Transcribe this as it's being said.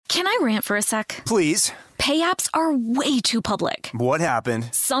Can I rant for a sec? Please. Pay apps are way too public. What happened?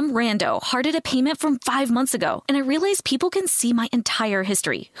 Some rando hearted a payment from 5 months ago, and I realized people can see my entire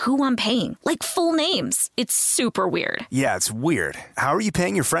history, who I'm paying, like full names. It's super weird. Yeah, it's weird. How are you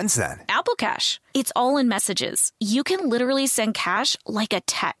paying your friends then? Apple Cash. It's all in messages. You can literally send cash like a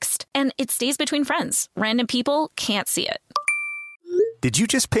text, and it stays between friends. Random people can't see it. Did you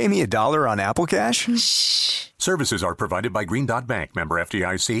just pay me $1 on Apple Cash? Shh. Services are provided by Green Dot Bank. Member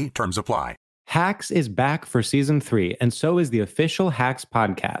FDIC. Terms apply. Hacks is back for season 3, and so is the official Hacks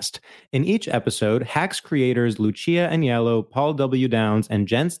podcast. In each episode, Hacks creators Lucia Aniello, Paul W. Downs, and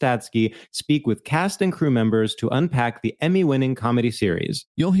Jen Statsky speak with cast and crew members to unpack the Emmy-winning comedy series.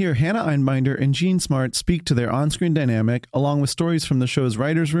 You'll hear Hannah Einbinder and Jean Smart speak to their on-screen dynamic, along with stories from the show's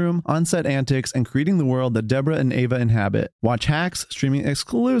writer's room, on-set antics, and creating the world that Deborah and Ava inhabit. Watch Hacks, streaming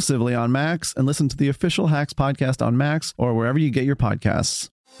exclusively on Max, and listen to the official Hacks podcast on Max or wherever you get your podcasts.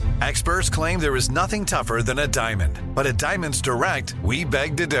 Experts claim there is nothing tougher than a diamond. But at Diamonds Direct, we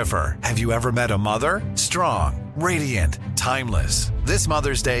beg to differ. Have you ever met a mother? Strong, radiant, timeless. This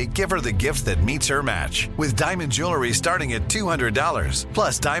Mother's Day, give her the gift that meets her match. With diamond jewelry starting at $200.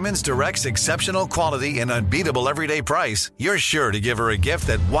 Plus Diamonds Direct's exceptional quality and unbeatable everyday price, you're sure to give her a gift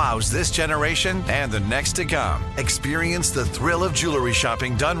that wows this generation and the next to come. Experience the thrill of jewelry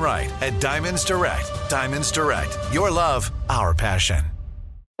shopping done right at Diamonds Direct. Diamonds Direct. Your love, our passion.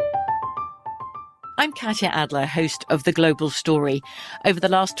 I'm Katya Adler, host of The Global Story. Over the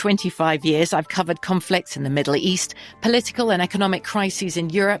last 25 years, I've covered conflicts in the Middle East, political and economic crises in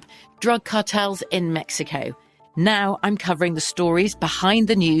Europe, drug cartels in Mexico. Now I'm covering the stories behind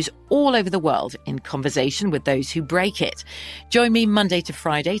the news all over the world in conversation with those who break it. Join me Monday to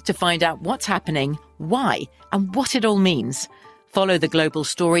Friday to find out what's happening, why, and what it all means. Follow The Global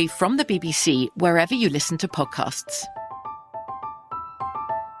Story from the BBC wherever you listen to podcasts.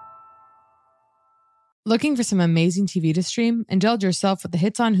 Looking for some amazing TV to stream? Indulge yourself with the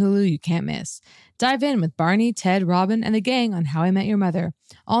hits on Hulu you can't miss. Dive in with Barney, Ted, Robin, and the gang on How I Met Your Mother.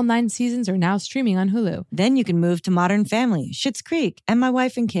 All 9 seasons are now streaming on Hulu. Then you can move to Modern Family, Schitt's Creek, and My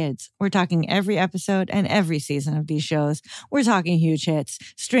Wife and Kids. We're talking every episode and every season of these shows. We're talking huge hits,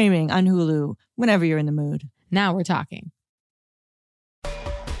 streaming on Hulu, whenever you're in the mood. Now we're talking.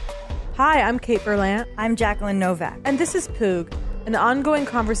 Hi, I'm Kate Berlant. I'm Jacqueline Novak. And this is Poog, an ongoing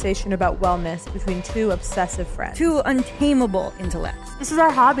conversation about wellness between 2 obsessive friends. 2 untamable intellects. This is our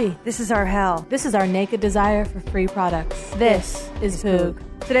hobby. This is our hell. This is our naked desire for free products. This is Poog.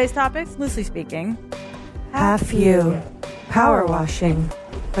 Today's topics? Loosely speaking, half you, power washing,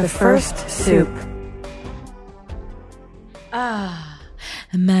 the first soup.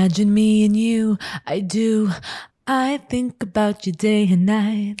 Imagine me and you, I do. I think about you day and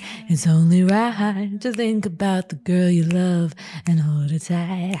night. It's only right to think about the girl you love and hold her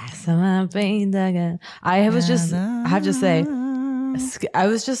tight. So my pain dug in. I have to say, I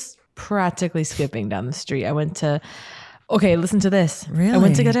was just practically skipping down the street. I went to, listen to this. Really? I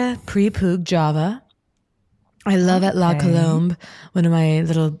went to get a pre-Poog Java. I love at La Colombe. One of my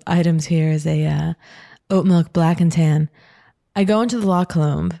little items here is a oat milk black and tan. I go into the La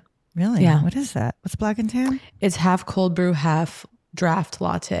Colombe. Really? Yeah. What is that? What's black and tan? It's half cold brew, half draft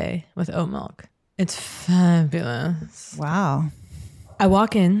latte with oat milk. It's fabulous. Wow. I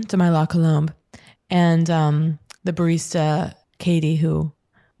walk in to my La Colombe and the barista, Katie, who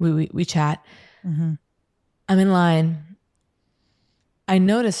we chat. Mm-hmm. I'm in line. I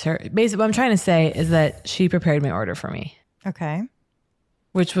notice her. Basically, what I'm trying to say is that she prepared my order for me. Okay.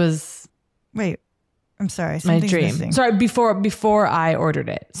 Which was... Wait. I'm sorry. My dream. Missing. Sorry, before I ordered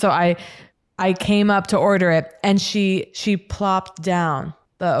it. So I came up to order it and she plopped down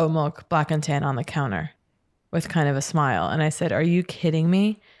the oat milk black and tan on the counter with kind of a smile. And I said, "Are you kidding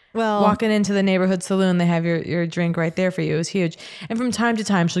me?" Well, walking into the neighborhood saloon, they have your drink right there for you. It was huge. And from time to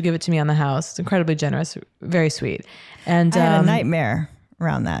time, she'll give it to me on the house. It's incredibly generous, very sweet. And I had a nightmare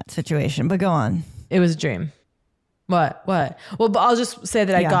around that situation, but go on. It was a dream. What? Well, but I'll just say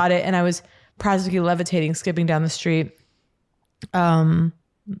that I got it and I was practically levitating, skipping down the street.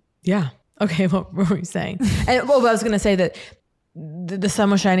 Yeah. Okay. What were we saying? And I was going to say that the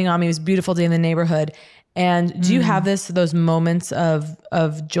sun was shining on me. It was a beautiful day in the neighborhood. And do you have those moments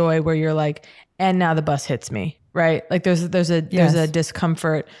of joy where you're like, and now the bus hits me, right? Like there's a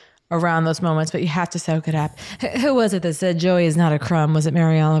discomfort around those moments, but you have to soak it up. Who was it that said joy is not a crumb? Was it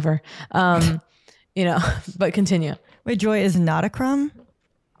Mary Oliver? But continue. Wait, joy is not a crumb?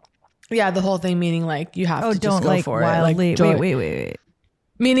 Yeah, the whole thing meaning like you have to just go for wildly, it. Like joy. Wait.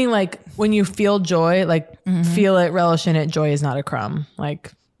 Meaning like when you feel joy, like feel it, relish in it. Joy is not a crumb.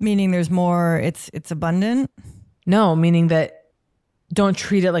 Like meaning there's more. It's abundant. No, meaning that don't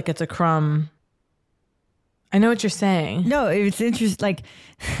treat it like it's a crumb. I know what you're saying. No, it's interesting. Like,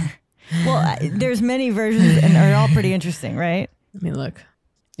 well, there's many versions and they're all pretty interesting, right? Let me look.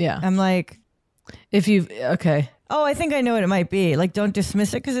 Yeah. I'm like, okay. Oh, I think I know what it might be. Like, don't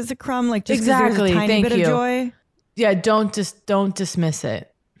dismiss it because it's a crumb. Like, just because exactly. there's a tiny bit of joy. Yeah, don't dismiss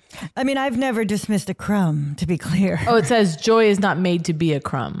it. I mean, I've never dismissed a crumb, to be clear. Oh, it says joy is not made to be a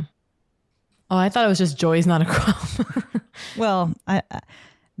crumb. Oh, I thought it was just joy is not a crumb. Well,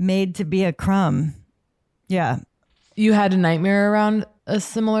 made to be a crumb. Yeah. You had a nightmare around a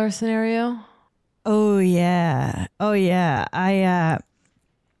similar scenario? Oh, yeah.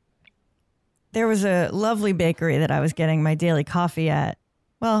 There was a lovely bakery that I was getting my daily coffee at.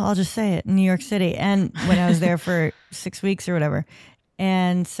 Well, I'll just say it, in New York City. And when I was there for 6 weeks or whatever.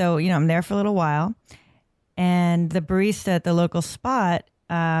 And so, I'm there for a little while. And the barista at the local spot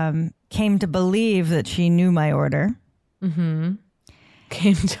came to believe that she knew my order. Mm-hmm.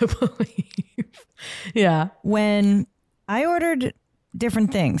 Came to believe. Yeah. When I ordered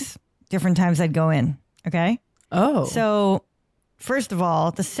different things, different times I'd go in. Okay. Oh. So first of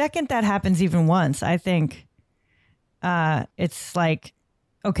all, the second that happens even once, I think it's like,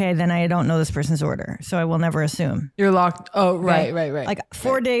 okay, then I don't know this person's order. So I will never assume. You're locked. Oh, right. Like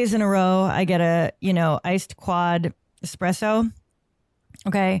 4 days in a row, I get a, iced quad espresso.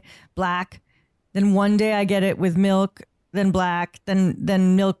 Okay. Black. Then one day I get it with milk, then black,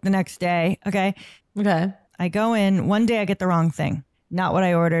 then milk the next day. Okay. I go in. One day I get the wrong thing. Not what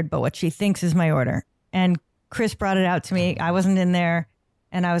I ordered, but what she thinks is my order. And Chris brought it out to me. I wasn't in there.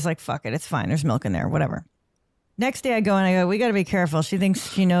 And I was like, fuck it. It's fine. There's milk in there. Whatever. Next day I go and I go, we got to be careful. She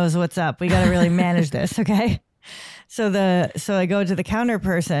thinks she knows what's up. We got to really manage this. Okay. So I go to the counter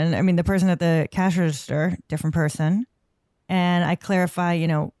person. I mean, the person at the cash register, different person. And I clarify,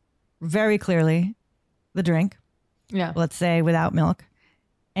 very clearly the drink. Yeah. Let's say without milk.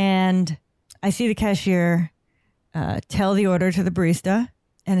 And I see the cashier tell the order to the barista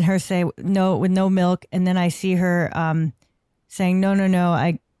and her say no with no milk. And then I see her saying, no,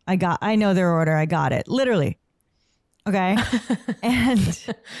 I know their order. I got it. Literally. Okay.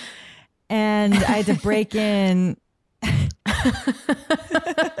 and I had to break in. It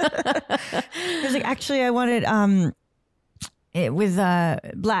was like, actually, I wanted it with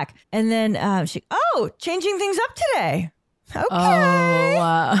black. And then changing things up today. Okay. Oh,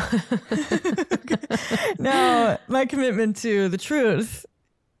 wow. No, my commitment to the truth,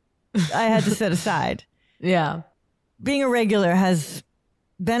 I had to set aside. Yeah. Being a regular has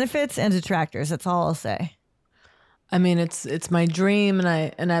benefits and detractors. That's all I'll say. I mean, it's my dream,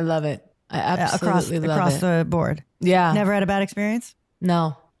 and I love it. I absolutely love it. Across the board. Yeah. Never had a bad experience?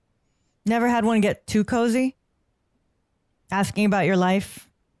 No. Never had one get too cozy? Asking about your life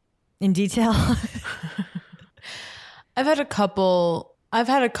in detail? I've had a couple.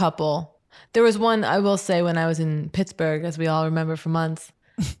 There was one, I will say, when I was in Pittsburgh, as we all remember for months,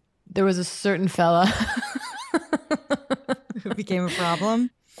 there was a certain fella who became a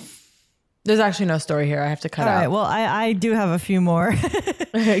problem. There's actually no story here. I have to cut out. All right. Well, I do have a few more.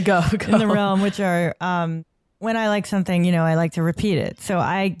 Okay, go. In the realm, which are when I like something, I like to repeat it. So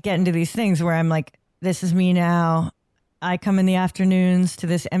I get into these things where I'm like, this is me now. I come in the afternoons to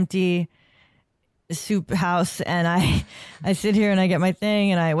this empty soup house and I sit here and I get my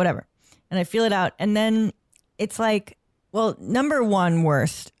thing and I whatever. And I feel it out. And then it's like, well, number one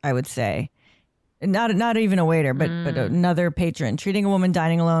worst, I would say. Not even a waiter, but another patron. Treating a woman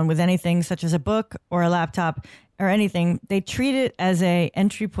dining alone with anything such as a book or a laptop or anything, they treat it as a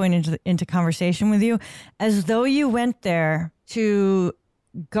entry point into conversation with you, as though you went there to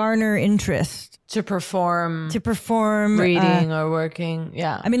garner interest. To perform reading or working.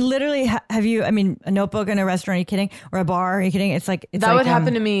 Yeah. I mean, literally, have you, a notebook in a restaurant, are you kidding? Or a bar, are you kidding? It's like, that would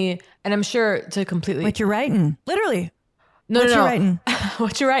happen to me. And I'm sure to completely. What you're writing. Literally. No. You writing?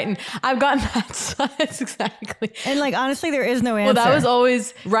 What you writing? I've gotten that. That's exactly. And honestly, there is no answer. Well, that was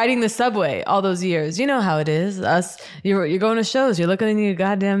always riding the subway all those years. You know how it is. You're going to shows. You're looking in your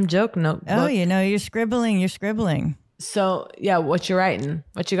goddamn joke notebook. Oh, you're scribbling. So yeah, what you writing?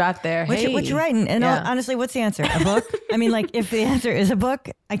 What you got there? What you writing? And honestly, what's the answer? A book? If the answer is a book,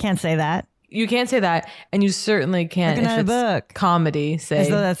 I can't say that. You can't say that, and you certainly can't if it's a book. Comedy. Say as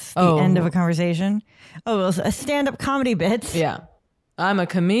though that's the end of a conversation. Oh, well, a stand-up comedy bit. Yeah, I'm a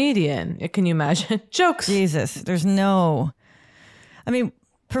comedian. Can you imagine jokes? Jesus, there's no.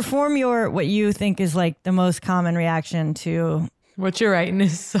 Perform what you think is like the most common reaction to what you're writing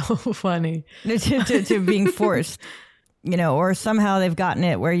is so funny to being forced. Or somehow they've gotten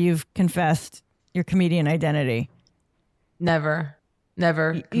it where you've confessed your comedian identity. Never.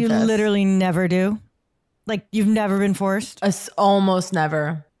 You literally never do. Like you've never been forced? Almost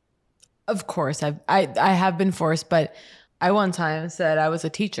never. Of course, I have been forced, but I one time said I was a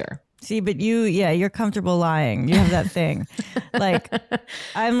teacher. See, but you're comfortable lying. You have that thing. Like,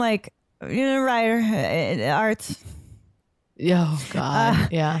 I'm like, writer, arts. Oh God,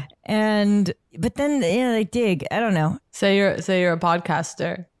 yeah. But then they dig. I don't know. Say you're a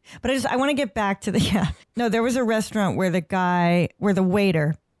podcaster. But I want to get back to No, there was a restaurant where the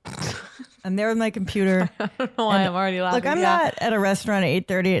waiter. I'm there with my computer. I don't know why I'm already laughing. Look, I'm not at a restaurant at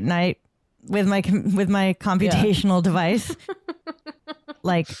 8:30 at night with my computational device.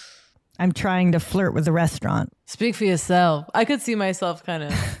 Like, I'm trying to flirt with the restaurant. Speak for yourself. I could see myself kind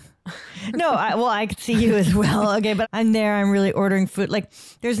of. No, I could see you as well. Okay, but I'm there. I'm really ordering food. Like,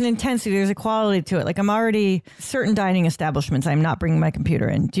 there's an intensity. There's a quality to it. Like, I'm already certain dining establishments. I'm not bringing my computer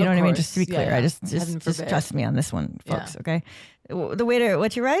in. Do you know what I mean? Just to be clear, yeah. I just trust me on this one, folks. Yeah. Okay. The waiter,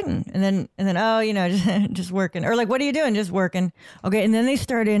 what you writing? And then just working. Or like, what are you doing? Just working. Okay. And then they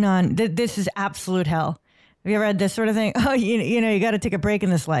start in on this is absolute hell. Have you ever had this sort of thing? Oh, you got to take a break in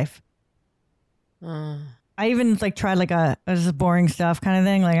this life. I even tried this is boring stuff kind of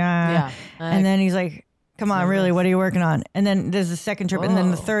thing. And then he's like, come on, really, what are you working on? And then there's the second trip. Whoa. And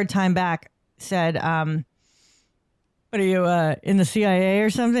then the third time back said, what are you, in the CIA or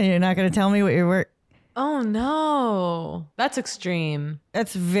something? You're not going to tell me what your work? Oh no, that's extreme.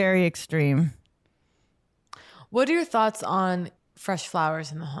 That's very extreme. What are your thoughts on fresh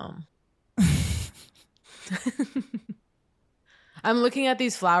flowers in the home? I'm looking at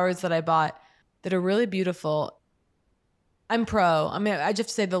these flowers that I bought that are really beautiful. I'm pro. I mean, I just have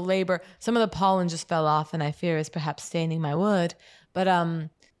to say the labor, some of the pollen just fell off and I fear is perhaps staining my wood. But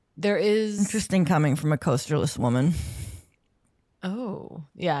there is... Interesting coming from a coastalist woman. Oh,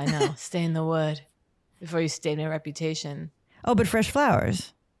 yeah, I know. Stain the wood before you stain my reputation. Oh, but fresh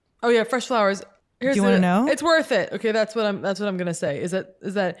flowers. Oh yeah, fresh flowers. Do you want to know? It's worth it. Okay, that's what I'm gonna say. Is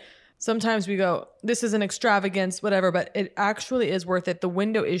that sometimes we go, this is an extravagance, whatever, but it actually is worth it. The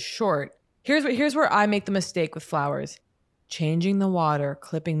window is short. Here's where I make the mistake with flowers. Changing the water,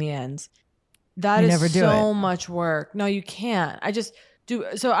 clipping the ends. That is so much work. No, you can't. I just do.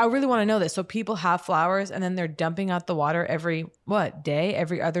 So I really want to know this. So people have flowers and then they're dumping out the water every day?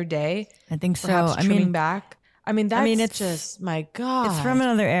 Every other day? I think so. Perhaps trimming back. It's just, my God. It's from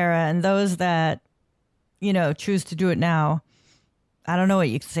another era, and those that, choose to do it now, I don't know what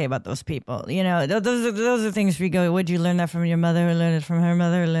you can say about those people. Those are things we go, would you learn that from your mother, or learn it from her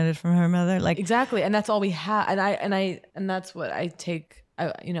mother, or learn it from her mother? Like, exactly. And that's all we have. And that's what I take.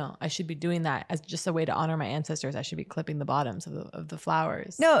 I should be doing that as just a way to honor my ancestors. I should be clipping the bottoms of the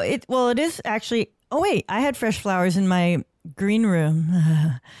flowers. No, it is actually. Oh wait, I had fresh flowers in my green room,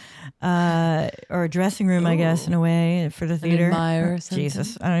 or dressing room, I guess, in a way, for the theater. Admire or something.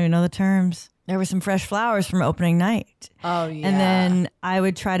 Jesus, I don't even know the terms. There were some fresh flowers from opening night. Oh yeah. And then I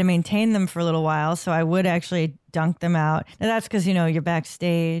would try to maintain them for a little while, so I would actually dunk them out. Now that's because you're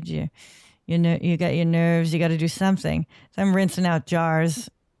backstage. You got your nerves. You got to do something. So I'm rinsing out jars.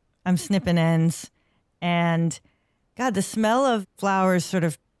 I'm snipping ends, and God, the smell of flowers sort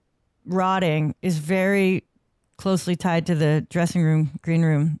of rotting is very closely tied to the dressing room, green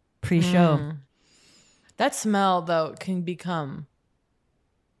room pre-show. That smell, though, can become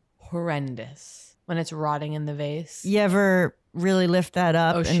horrendous when it's rotting in the vase. You ever really lift that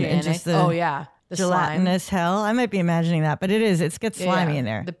up and just the the gelatinous slime. hell? I might be imagining that, but it gets slimy in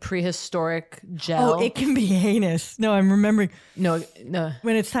there. The prehistoric gel. Oh, it can be heinous. No, I'm remembering. No.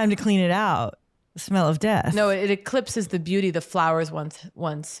 When it's time to clean it out, the smell of death. No, it eclipses the beauty the flowers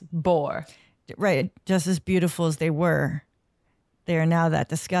once bore. Right, just as beautiful as they were, they are now that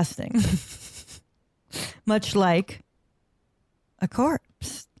disgusting. Much like a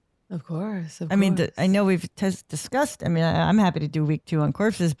corpse. Of course. I mean, I know we've discussed. I mean, I'm happy to do week 2 on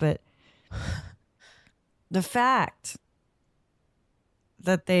corpses, but the fact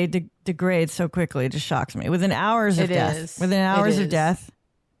that they degrade so quickly just shocks me. Within hours of death. Within hours of death.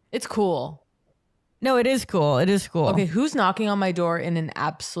 It's cool. No, it is cool. It is cool. Okay, who's knocking on my door in an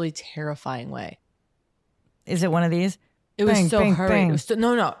absolutely terrifying way? Is it one of these? It was so hurried. It was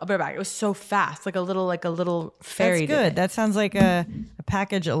no, I'll be right back. It was so fast, like a little fairy. That's good. That sounds like a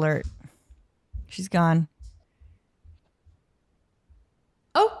package alert. She's gone.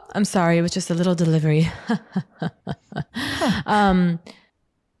 Oh, I'm sorry. It was just a little delivery.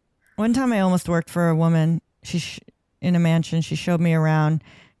 One time I almost worked for a woman. In a mansion. She showed me around.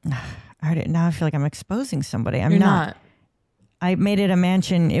 Now I feel like I'm exposing somebody. I'm not. I made it a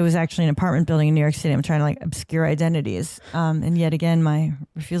mansion. It was actually an apartment building in New York City. I'm trying to obscure identities. And yet again, my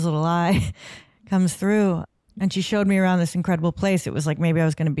refusal to lie comes through. And she showed me around this incredible place. It was like maybe I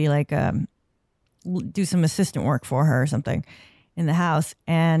was going to be like a do some assistant work for her or something in the house.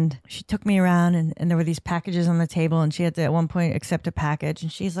 And she took me around and there were these packages on the table and she had to at one point accept a package.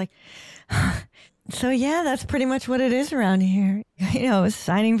 And she's like, so yeah, that's pretty much what it is around here. You know,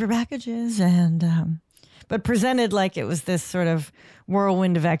 signing for packages and, but presented like it was this sort of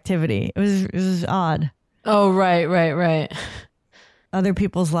whirlwind of activity. It was odd. Oh, right. Other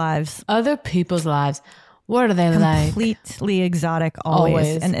people's lives. What are they like? Completely exotic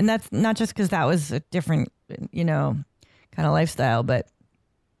always. And that's not just because that was a different, you know, kind of lifestyle, but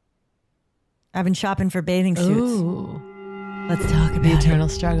I've been shopping for bathing suits. Ooh. Let's talk about the eternal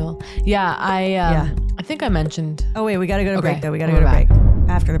struggle. Yeah, I think I mentioned. Oh, wait, we got to go to break, though. We got to go We're to back. break.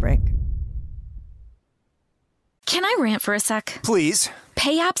 After the break. Can I rant for a sec? Please.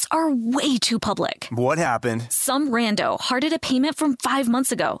 Pay apps are way too public. What happened? Some rando hearted a payment from 5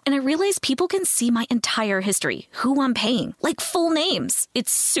 months ago, and I realized people can see my entire history, who I'm paying, like full names.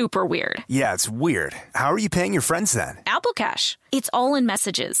 It's super weird. Yeah, it's weird. How are you paying your friends then? Apple Cash. It's all in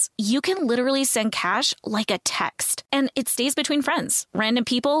messages. You can literally send cash like a text, and it stays between friends. Random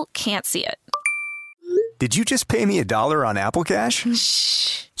people can't see it. Did you just pay me $1 on Apple Cash?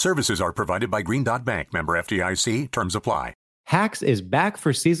 Shh. Services are provided by Green Dot Bank, member FDIC. Terms apply. Hacks is back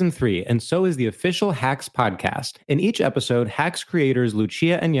for season 3, and so is the official Hacks podcast. In each episode, Hacks creators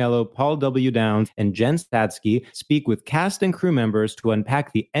Lucia Aniello, Paul W. Downs, and Jen Statsky speak with cast and crew members to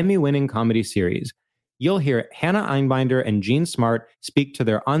unpack the Emmy-winning comedy series. You'll hear Hannah Einbinder and Jean Smart speak to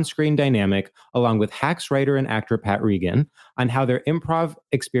their on-screen dynamic, along with Hacks writer and actor Pat Regan, on how their improv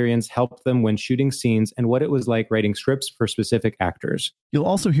experience helped them when shooting scenes and what it was like writing scripts for specific actors. You'll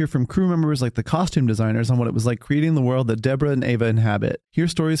also hear from crew members like the costume designers on what it was like creating the world that Deborah and Ava inhabit. Hear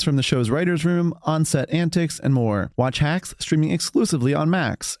stories from the show's writer's room, on-set antics, and more. Watch Hacks streaming exclusively on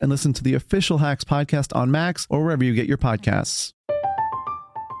Max, and listen to the official Hacks podcast on Max or wherever you get your podcasts.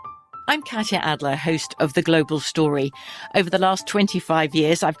 I'm Katya Adler, host of The Global Story. Over the last 25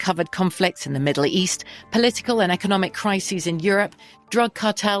 years, I've covered conflicts in the Middle East, political and economic crises in Europe, drug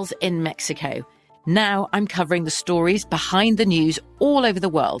cartels in Mexico. Now I'm covering the stories behind the news all over the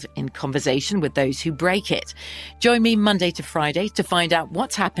world in conversation with those who break it. Join me Monday to Friday to find out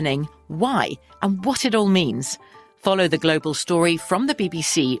what's happening, why, and what it all means. Follow The Global Story from the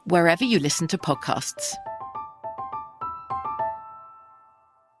BBC wherever you listen to podcasts.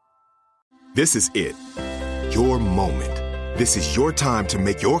 This is it. Your moment. This is your time to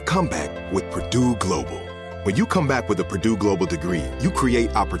make your comeback with Purdue Global. When you come back with a Purdue Global degree, you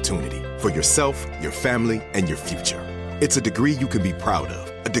create opportunity for yourself, your family, and your future. It's a degree you can be proud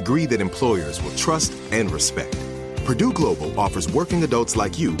of, a degree that employers will trust and respect. Purdue Global offers working adults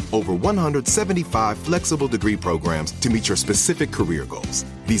like you over 175 flexible degree programs to meet your specific career goals.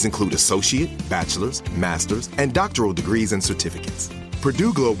 These include associate, bachelor's, master's, and doctoral degrees and certificates.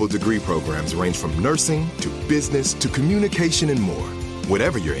 Purdue Global degree programs range from nursing to business to communication and more.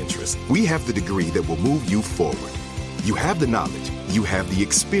 Whatever your interest, we have the degree that will move you forward. You have the knowledge, you have the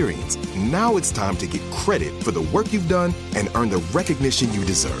experience. Now it's time to get credit for the work you've done and earn the recognition you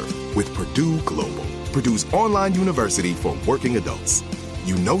deserve with Purdue Global, Purdue's online university for working adults.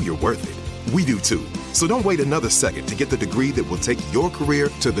 You know you're worth it. We do too. So don't wait another second to get the degree that will take your career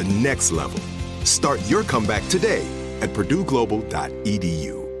to the next level. Start your comeback today at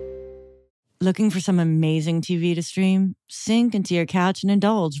purdueglobal.edu. Looking for some amazing TV to stream? Sink into your couch and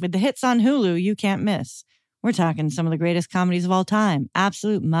indulge with the hits on Hulu you can't miss. We're talking some of the greatest comedies of all time,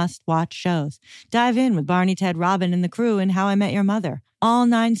 absolute must-watch shows. Dive in with Barney, Ted, Robin, and the crew in How I Met Your Mother. All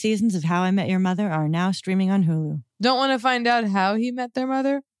 9 seasons of How I Met Your Mother are now streaming on Hulu. Don't want to find out how he met their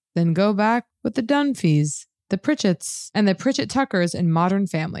mother? Then go back with the Dunphys, the Pritchetts, and the Pritchett Tuckers in Modern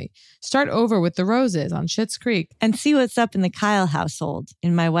Family. Start over with the Roses on Schitt's Creek. And see what's up in the Kyle household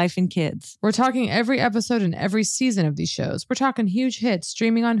in My Wife and Kids. We're talking every episode and every season of these shows. We're talking huge hits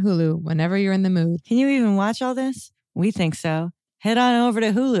streaming on Hulu whenever you're in the mood. Can you even watch all this? We think so. Head on over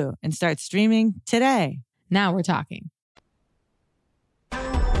to Hulu and start streaming today. Now we're talking.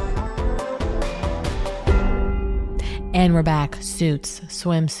 And we're back. Suits,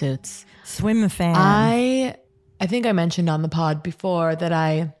 swimsuits. Swim fan. I think I mentioned on the pod before that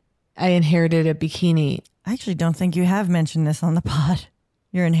I inherited a bikini. I actually don't think you have mentioned this on the pod.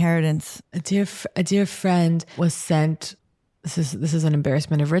 Your inheritance. A dear friend was sent. This is an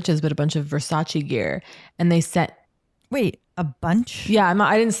embarrassment of riches, but a bunch of Versace gear, and they sent. Wait, a bunch? Yeah,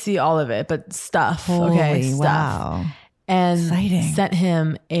 I didn't see all of it, but stuff. Holy okay, stuff. Wow. And exciting. Sent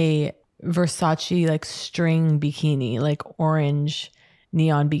him a Versace like string bikini, like orange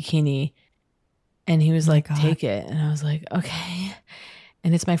neon bikini. And he was like, take it. And I was like, okay.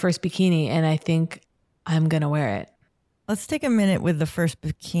 And it's my first bikini. And I think I'm going to wear it. Let's take a minute with the first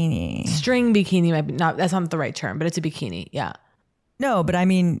bikini. String bikini might be that's not the right term, but it's a bikini. Yeah. No, but I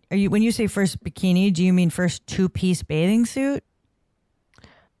mean, when you say first bikini, do you mean first 2-piece bathing suit?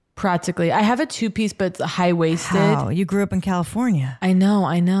 Practically. I have a 2-piece, but it's high-waisted. Wow, you grew up in California. I know.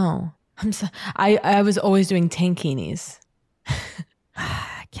 I was always doing tankinis.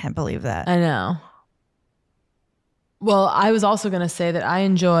 I can't believe that. I know. Well, I was also going to say that I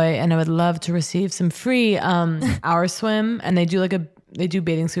enjoy and I would love to receive some free Hour Swim, and they do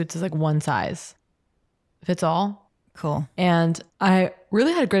bathing suits as like one size fits all. Cool. And I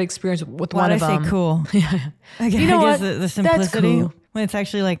really had a great experience with one of them. Why did I say cool? Yeah. Okay, You know I guess what? the simplicity That's cool. when it's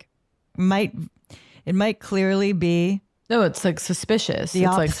actually like it might clearly be No, it's like suspicious. the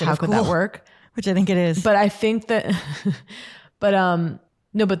It's like, opposite how of could cool, that work? Which I think it is. But I think that, but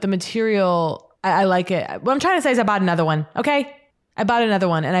the material, I like it. What I'm trying to say is I bought another one. Okay. I bought another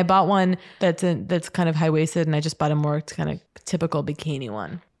one, and I bought one that's kind of high-waisted, and I just bought a more kind of typical bikini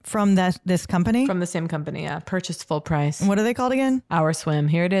one. From this company? From the same company, yeah. Purchased full price. And what are they called again? Hour Swim.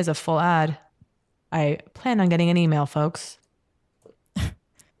 Here it is, a full ad. I plan on getting an email, folks.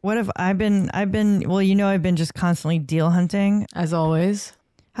 What have I've been, well, I've been just constantly deal hunting. As always.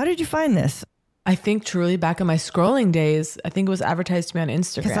 How did you find this? I think truly back in my scrolling days, I think it was advertised to me on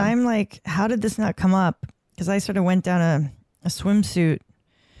Instagram. Because I'm like, how did this not come up? Because I sort of went down a swimsuit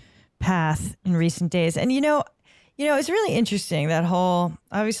path in recent days. And it's really interesting, that whole,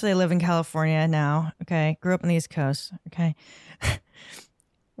 obviously I live in California now. Okay. Grew up on the East Coast. Okay.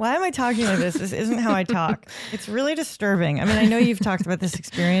 Why am I talking like this? This isn't how I talk. It's really disturbing. I mean, I know you've talked about this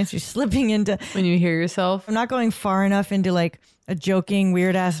experience. You're slipping into... When you hear yourself. I'm not going far enough into like a joking,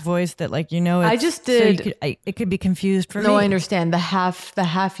 weird ass voice that like, I just did. So it could be confused for me. No, I understand. The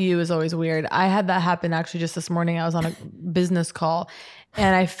half you is always weird. I had that happen actually just this morning. I was on a business call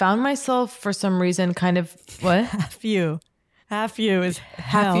and I found myself for some reason kind of, what? Half you is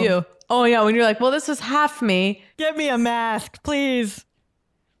half hell. you. Oh yeah. When you're like, well, this is half me. Get me a mask, please.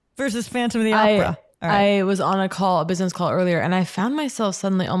 Versus Phantom of the Opera. All right. I was on a business call earlier, and I found myself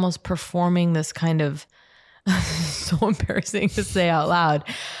suddenly almost performing this kind of, so embarrassing to say out loud.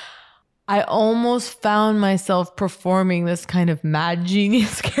 I almost found myself performing this kind of mad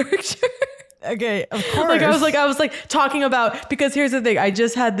genius character. Okay, of course. I was like talking about, because here's the thing. I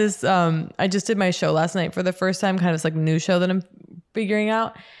just had this, I just did my show last night for the first time, kind of this like new show that I'm figuring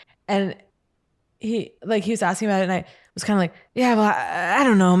out. And he was asking about it, and I was kind of like, yeah, well, I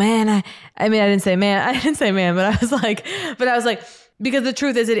don't know, man. I mean, I didn't say man, but I was like, because the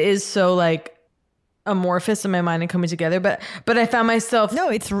truth is, it is so like amorphous in my mind and coming together. But I found myself.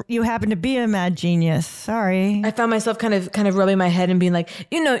 No, you happen to be a mad genius. Sorry. I found myself kind of rubbing my head and being like,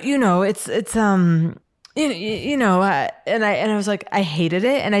 and I was like, I hated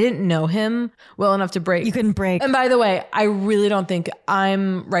it, and I didn't know him well enough to break. You couldn't break. And by the way, I really don't think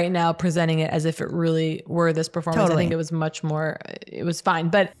I'm right now presenting it as if it really were this performance. Totally. I think it was much more. It was fine,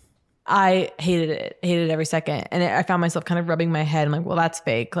 but I hated it every second, and I found myself kind of rubbing my head. I'm like, well, that's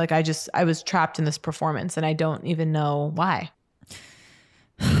fake. Like I was trapped in this performance, and I don't even know why.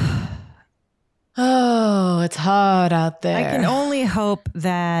 Oh, it's hard out there. I can only hope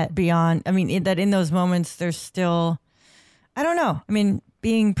that that in those moments, there's still, I don't know. I mean,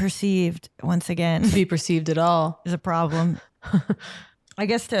 being perceived once again. To be perceived at all is a problem. I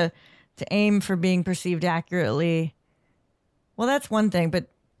guess to aim for being perceived accurately. Well, that's one thing, but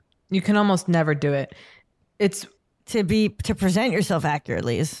you can almost never do it. It's to present yourself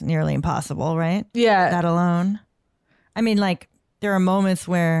accurately is nearly impossible, right? Yeah. That alone. I mean, like there are moments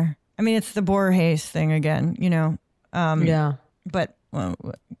where, I mean, it's the Borges thing again, yeah. But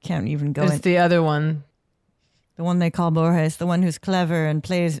can't even go. It's the other one. The one they call Borges, the one who's clever and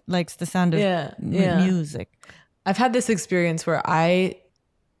likes the sound of music. I've had this experience where I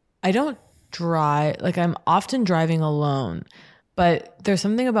don't drive, like I'm often driving alone, but there's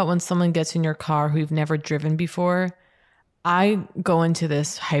something about when someone gets in your car who you've never driven before. I go into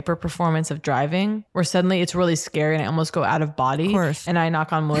this hyper performance of driving where suddenly it's really scary and I almost go out of body. Of course. And I,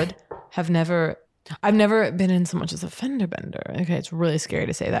 knock on wood, I've never been in so much as a fender bender. Okay. It's really scary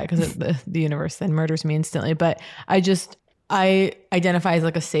to say that because the universe then murders me instantly. But I identify as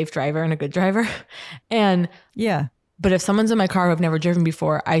like a safe driver and a good driver. And yeah. But if someone's in my car who I've never driven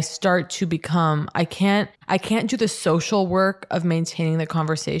before, I start to become, I can't do the social work of maintaining the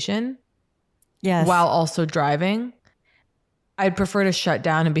conversation. Yes. While also driving. I'd prefer to shut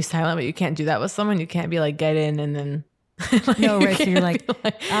down and be silent, but you can't do that with someone. You can't be like, get in and then. Like, no, right. So you're like, what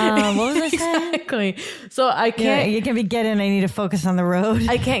was I saying? Exactly. So I can't. Yeah, you can be get in. I need to focus on the road.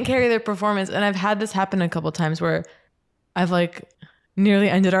 I can't carry their performance. And I've had this happen a couple of times where I've like nearly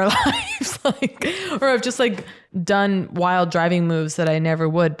ended our lives. Or I've just like done wild driving moves that I never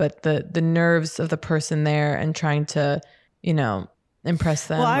would, but the nerves of the person there and trying to, impress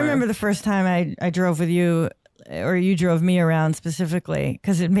them. Well, I remember the first time I drove with you, or you drove me around specifically,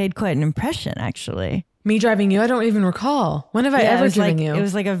 because it made quite an impression, actually. Me driving you? I don't even recall. When have I ever driven you? It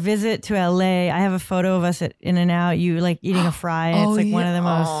was like a visit to LA. I have a photo of us at In-N-Out, you like eating a fry. And it's like one of the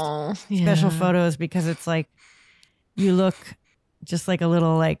most special photos because it's like you look just like a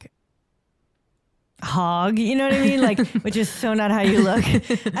little like hog, you know what I mean? Like, which is so not how you look.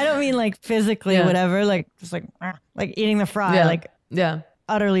 I don't mean like physically or whatever, like just like eating the fry,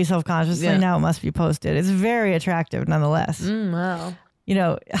 utterly self-consciously. Now it must be posted. It's very attractive nonetheless. Wow.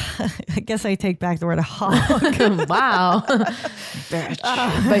 I guess I take back the word hog. Wow. Bitch.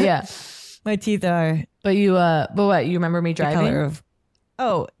 But yeah. My teeth are. But you, but what? You remember me driving?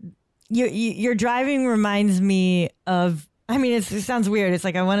 Your driving reminds me of, I mean, it sounds weird. It's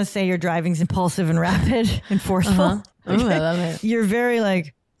like, I want to say your driving's impulsive and rapid and forceful. Ooh, I love it. You're very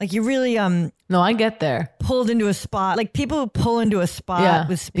like you really, no, I get there. Pulled into a spot. Like people who pull into a spot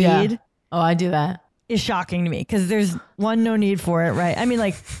with speed. Yeah. Oh, I do that. Is shocking to me because there's no need for it, right? I mean,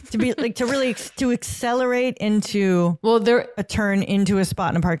 like to be like to really to accelerate into a turn into a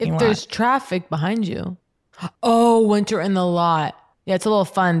spot in a parking lot. If there's traffic behind you. Oh, when you're in the lot. Yeah, it's a little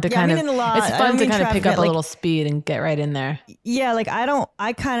fun to kind of in the lot. It's fun to kind of pick up a little speed and get right in there. Yeah, like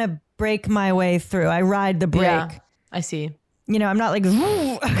I kind of break my way through. I ride the brake. Yeah, I see. I'm not like,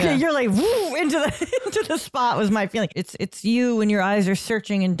 woo. You're like, woo, into the spot was my feeling. It's you when your eyes are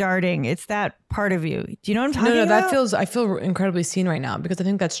searching and darting. It's that part of you. Do you know what I'm talking about? No, I feel incredibly seen right now because I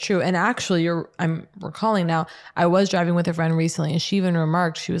think that's true. And actually I'm recalling now, I was driving with a friend recently and she even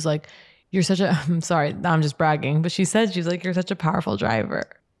remarked, she was like, you're such a, I'm sorry, I'm just bragging, but she's like, you're such a powerful driver.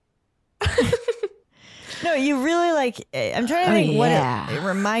 No, you really like, I'm trying to think what it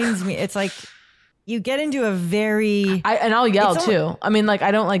reminds me. It's like, you get into a very... I'll yell too. I mean, like, I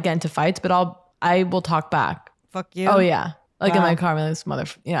don't like get into fights, but I will talk back. Fuck you. Oh yeah. Like in my car, I'm like, this mother...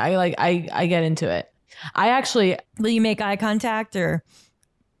 I get into it. I actually... Will you make eye contact or...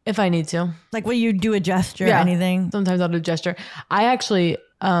 If I need to. Like, will you do a gesture or anything? Sometimes I'll do a gesture. I actually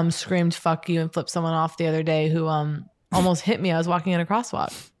screamed fuck you and flipped someone off the other day who almost hit me. I was walking in a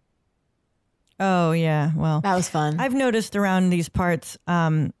crosswalk. Oh yeah. Well, that was fun. I've noticed around these parts...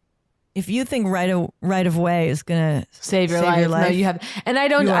 if you think right of way is gonna save your life, no, you have. And I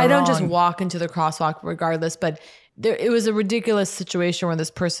don't just walk into the crosswalk regardless. But it was a ridiculous situation where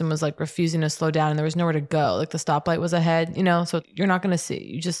this person was like refusing to slow down, and there was nowhere to go. Like the stoplight was ahead, so you're not gonna see.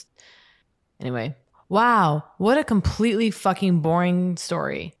 You just anyway. Wow, what a completely fucking boring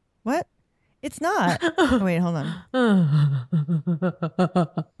story. What? It's not. Oh, wait, hold on.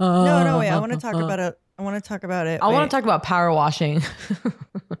 No, wait. I want to talk about it. I want to talk about power washing.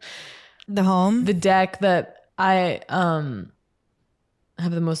 The home? The deck that I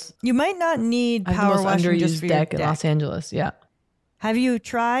have the most... You might not need power washing just for deck your in Los Angeles, yeah. Have you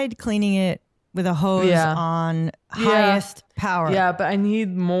tried cleaning it with a hose on highest power? Yeah, but I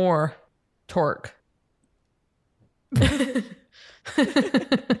need more torque.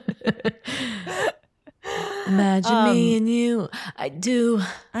 Imagine me and you. I do.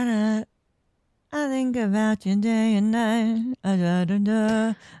 I think about you day and night.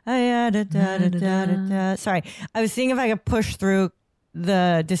 Sorry. I was seeing if I could push through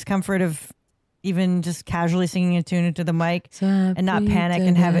the discomfort of even just casually singing a tune into the mic and not panic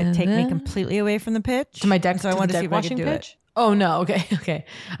and have it take me completely away from the pitch. To my deck, so I wanted to see if I could do pitch? Oh, no. Okay.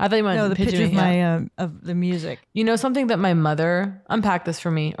 I thought you meant the pitch of my of the music. You know something that my mother unpacked this for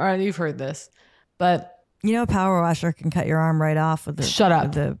me, or you've heard this, but a power washer can cut your arm right off with the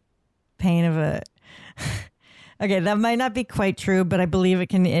with the pain of a... Okay, that might not be quite true, but I believe it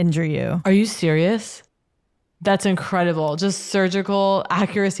can injure you. Are you serious? That's incredible. Just surgical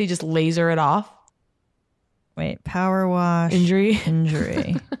accuracy, just laser it off. Wait, power wash.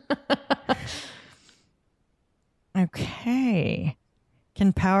 Injury. Okay.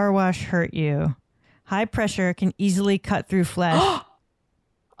 Can power wash hurt you? High pressure can easily cut through flesh.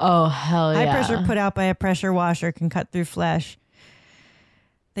 Oh, hell yeah. High pressure put out by a pressure washer can cut through flesh.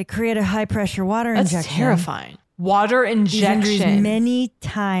 They create a high pressure water injection. That's terrifying. Water injection. These injuries many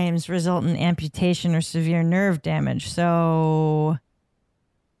times result in amputation or severe nerve damage. So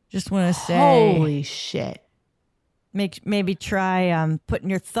just want to say, holy shit. Maybe try putting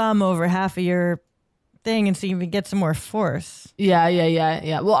your thumb over half of your thing and see if you can get some more force.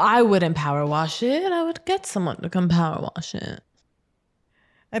 Yeah. Well, I wouldn't power wash it. I would get someone to come power wash it.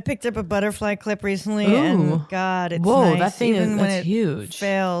 I picked up a butterfly clip recently, Ooh. and God, it's Whoa, nice. that thing even is when it huge.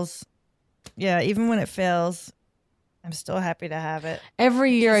 Fails. Yeah, even when it fails, I'm still happy to have it.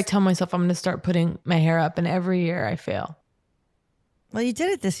 Every year I tell myself I'm going to start putting my hair up, and every year I fail. Well, you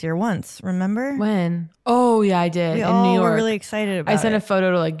did it this year once, remember? When? Oh, yeah, I did. We in all New York. were really excited about I sent it. a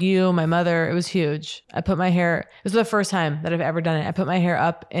photo to like you, my mother. It was huge. I put my hair, it was the first time that I've ever done it. I put my hair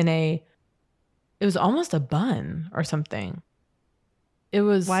up in it was almost a bun or something. It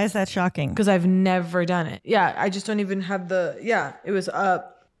was. Why is that shocking? Because I've never done it. Yeah, I just don't even have it was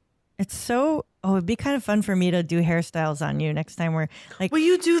up. It's so, it'd be kind of fun for me to do hairstyles on you next time we're like. Will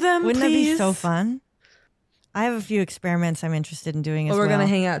you do them, Wouldn't please? that be so fun? I have a few experiments I'm interested in doing as well. We're going to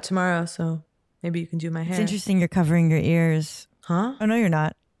hang out tomorrow, so maybe you can do my hair. It's interesting you're covering your ears. Huh? Oh, no, you're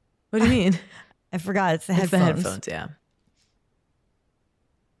not. What do you mean? I forgot. It's the It's headphones. the headphones, yeah.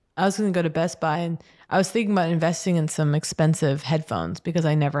 I was going to go to Best Buy, and I was thinking about investing in some expensive headphones because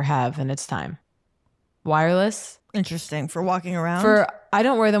I never have, and it's time. Wireless. Interesting. For walking around? I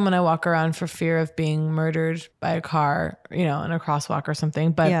don't wear them when I walk around for fear of being murdered by a car, in a crosswalk or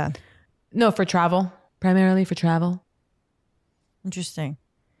something. But yeah. No, for travel. Primarily for travel. Interesting.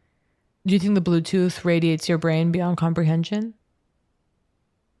 Do you think the Bluetooth radiates your brain beyond comprehension?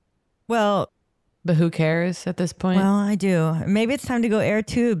 Well, but who cares at this point? Well, I do. Maybe it's time to go air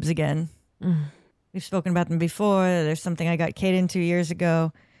tubes again. We've spoken about them before. There's something I got Kate into years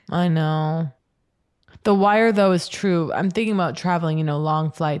ago. I know. The wire, though, is true. I'm thinking about traveling, long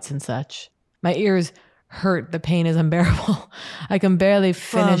flights and such. My ears hurt. The pain is unbearable. I can barely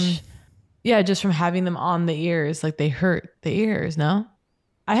finish. Just from having them on the ears. Like they hurt the ears, no?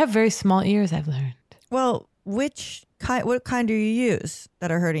 I have very small ears, I've learned. Well, what kind do you use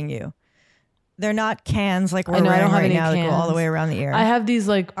that are hurting you? They're not cans like we're wearing right now that go all the way around the ear. I have these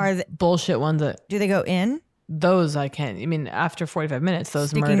bullshit ones that... Do they go in? Those I can't. I mean, after 45 minutes, those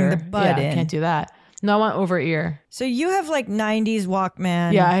Sticking murder. the bud in. I can't do that. No, I want over ear. So you have like 90s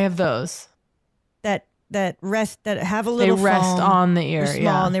Walkman. Yeah, I have those. That have a little They rest foam. on the ear. They're small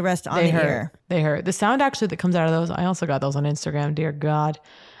yeah. and they rest on they the hurt. ear. They hurt. The sound actually that comes out of those, I also got those on Instagram. Dear God.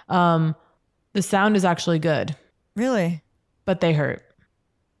 The sound is actually good. Really? But they hurt.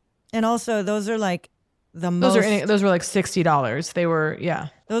 And also those are like the most. Those were like $60. They were, yeah.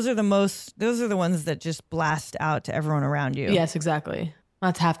 Those are the ones that just blast out to everyone around you. Yes, exactly.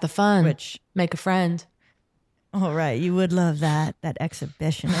 That's half the fun. Which make a friend. Oh, right. You would love that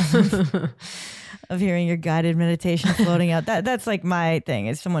exhibitionism of hearing your guided meditation floating out. That's like my thing.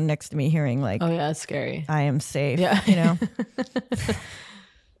 Is someone next to me hearing like, oh yeah, it's scary. I am safe. Yeah.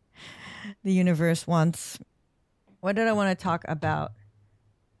 The universe wants. What did I want to talk about?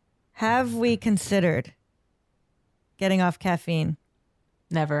 Have we considered getting off caffeine?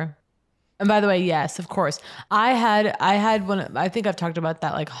 Never. And by the way, yes, of course. I had one. I think I've talked about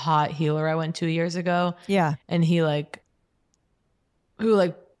that like hot healer I went to years ago. Yeah. And he he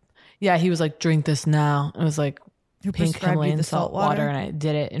was like, drink this now. It was like Who pink prescribed you Himalayan the salt salt water? water, and I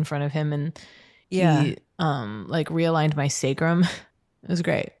did it in front of him, and Yeah. he like realigned my sacrum. It was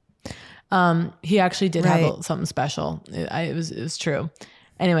great. He actually did have something special. It was true.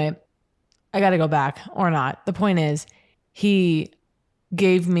 Anyway, I got to go back or not. The point is, he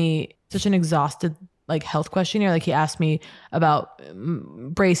gave me such an exhausted like health questionnaire. Like he asked me about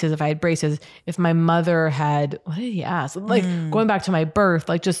braces, if I had braces, if my mother had, what did he ask? Like going back to my birth,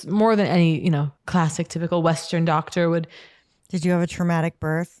 like just more than any, classic, typical Western doctor would. Did you have a traumatic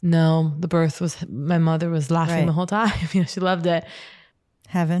birth? No, the birth was, my mother was laughing the whole time. She loved it.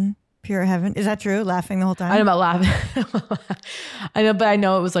 Heaven. Pure heaven. Is that true? Laughing the whole time? I know about laughing. I know, but I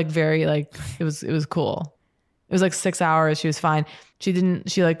know it was like very like, it was cool. It was like 6 hours. She was fine. She wanted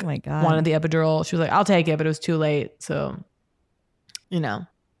the epidural. She was like, I'll take it, but it was too late. So,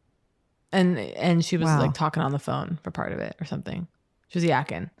 and she was like talking on the phone for part of it or something. She was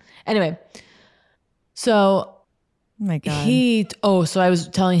yakking. Anyway. So, oh my God. So I was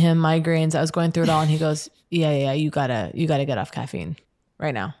telling him migraines. I was going through it all and he goes, yeah, you gotta get off caffeine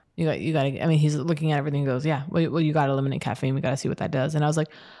right now. You gotta, I mean, he's looking at everything and goes, yeah, well, you gotta eliminate caffeine. We gotta see what that does. And I was like,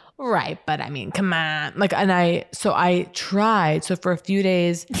 right, but I mean, come on. Like, and I tried. So for a few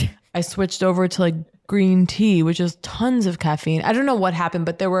days, I switched over to like green tea, which is tons of caffeine. I don't know what happened,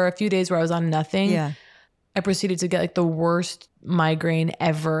 but there were a few days where I was on nothing. Yeah. I proceeded to get like the worst migraine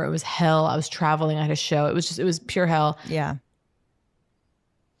ever. It was hell. I was traveling. I had a show. It was pure hell. Yeah.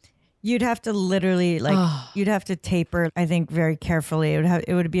 You'd have to literally you'd have to taper, I think, very carefully. It would have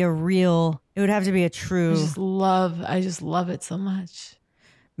to be a true. I just love it so much.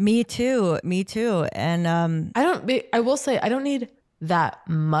 Me too. And I will say I don't need that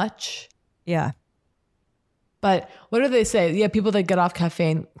much. Yeah. But what do they say? Yeah, people that get off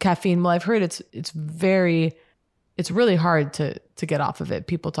caffeine. Well, I've heard it's really hard to get off of it.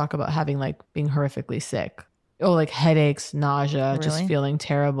 People talk about having like being horrifically sick. Oh, like headaches, nausea, just Really? feeling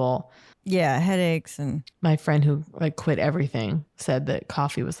terrible. Yeah, headaches and My friend who like quit everything said that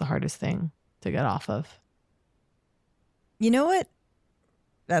coffee was the hardest thing to get off of. you know what?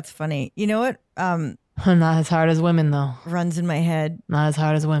 That's funny. You know what? Not as hard as women though. Runs in my head. Not as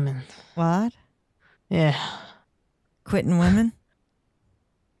hard as women. What? Yeah. Quitting women?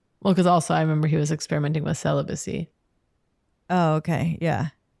 Well, because also I remember he was experimenting with celibacy. Oh, okay. Yeah.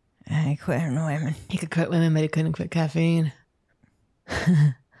 I quitting women. He could quit women, but he couldn't quit caffeine.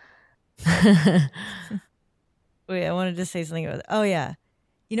 Wait, I wanted to say something about that. Oh, yeah.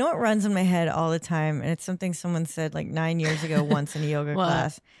 You know what runs in my head all the time? And it's something someone said like 9 years ago once in a yoga What?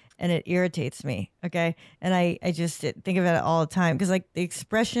 class. And it irritates me. Okay. And I just think about it all the time because like the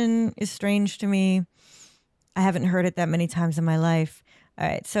expression is strange to me. I haven't heard it that many times in my life. All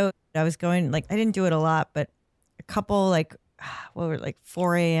right. So I was going, like, I didn't do it a lot, but a couple, like,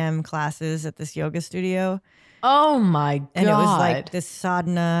 4 a.m. classes at this yoga studio. Oh my God. And it was like this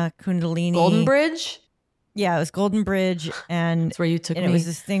sadhana, kundalini. Golden Bridge? Yeah, it was Golden Bridge. And That's where you took and me. it was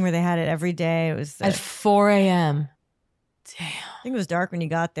this thing where they had it every day. It was At 4 a.m. Damn. I think it was dark when you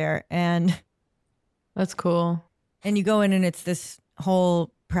got there. And That's cool. and you go in and it's this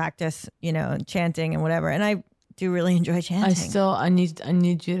whole practice, you know, and chanting and whatever. And I do really enjoy chanting. I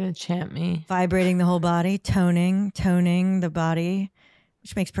need you to chant me. Vibrating the whole body, toning the body,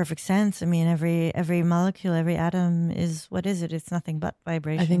 which makes perfect sense. I mean, every molecule, every atom is, what is it? It's nothing but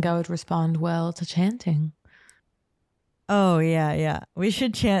vibration. I think I would respond well to chanting. Oh, yeah. We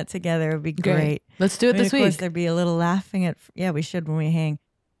should chant together. It would be great. Let's do it this Of course, week. there'd be a little laughing at, yeah, we should when we hang.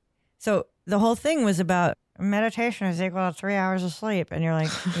 So the whole thing was about meditation is equal to 3 hours of sleep. And you're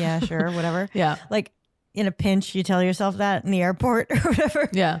like, yeah, sure, whatever. Yeah. Like in a pinch, you tell yourself that in the airport or whatever.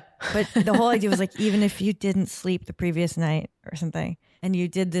 Yeah. But the whole idea was like, even if you didn't sleep the previous night or something, and you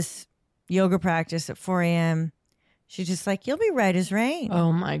did this yoga practice at 4 a.m., she's just like, you'll be right as rain.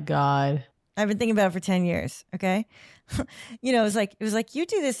 Oh my God. I've been thinking about it for 10 years. Okay. You know, it was like you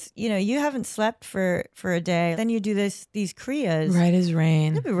do this, you know, you haven't slept for a day. Then you do these kriyas. Right as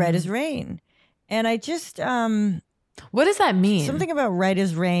rain. You'll be right as rain. And I just, what does that mean? something about right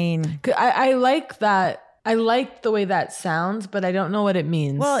as rain. I like that. I like the way that sounds, but I don't know what it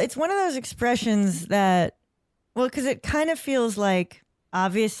means. Well, it's one of those expressions that, well, because it kind of feels like,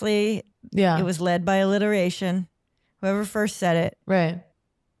 obviously, yeah, it was led by alliteration. Whoever first said it, right.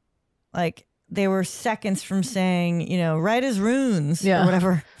 like they were seconds from saying, you know, right as runes Yeah. or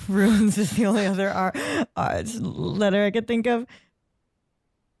whatever. Runes is the only other letter I could think of.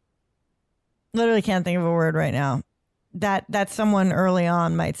 Literally can't think of a word right now that someone early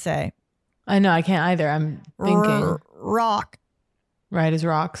on might say. I know, I can't either. I'm thinking Rock. right as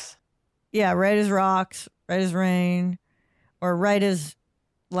rocks. Yeah, right as rocks, right as rain, or right as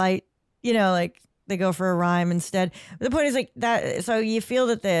light. You know, like they go for a rhyme instead. But the point is like that. So you feel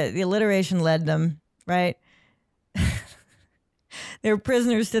that the alliteration led them, right? They were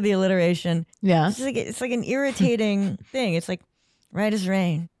prisoners to the alliteration. Yeah. It's like an irritating thing. It's like right as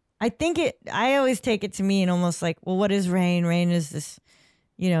rain. I always take it to mean almost like, well, what is rain? Rain is this,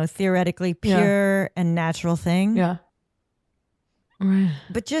 you know, theoretically pure and natural thing. Yeah. Right.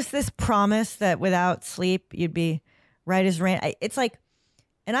 But just this promise that without sleep, you'd be right as rain. It's like,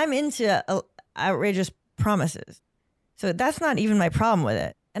 and I'm into outrageous promises. So that's not even my problem with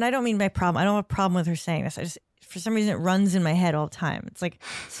it. And I don't mean my problem. I don't have a problem with her saying this. I just, for some reason, it runs in my head all the time. It's like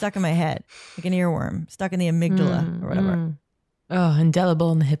stuck in my head, like an earworm, stuck in the amygdala or whatever. Oh,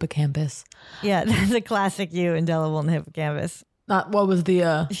 indelible in the hippocampus. Yeah, that's a classic you, indelible in the hippocampus. Not what was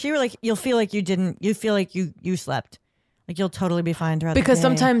the She were like, you'll feel like you feel like you slept. Like you'll totally be fine throughout because the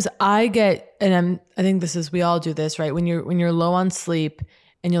day. sometimes I get, and I think we all do this, right? When you're low on sleep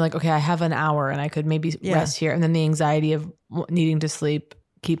and you're like, okay, I have an hour and I could maybe rest here. And then the anxiety of needing to sleep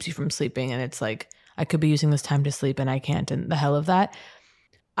keeps you from sleeping. And it's like, I could be using this time to sleep and I can't. And the hell of that.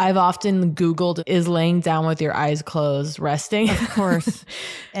 I've often Googled, is laying down with your eyes closed resting? Of course.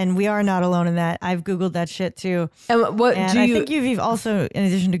 And we are not alone in that. I've Googled that shit too. And I think you've also, in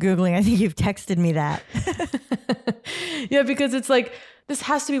addition to Googling, I think you've texted me that. Yeah, because it's like, this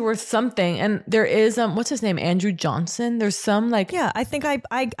has to be worth something. And there is, what's his name? Andrew Johnson. There's some like. Yeah, I think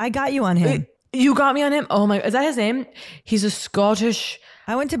I got you on him. You got me on him? Oh my, is that his name? He's a Scottish.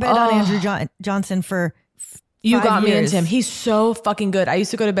 I went to bed on Andrew Johnson for 5 got me years. into him. He's so fucking good. I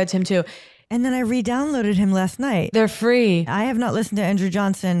used to go to bed to him too. And then I re-downloaded him last night. They're free. I have not listened to Andrew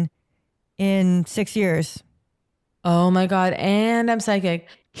Johnson in 6 years. Oh my God. And I'm psychic.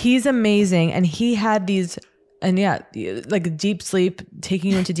 He's amazing. And he had these, and yeah, like deep sleep,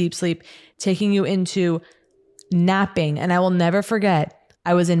 taking you into deep sleep, taking you into napping. And I will never forget,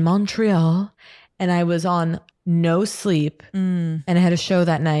 I was in Montreal and I was on no sleep and I had a show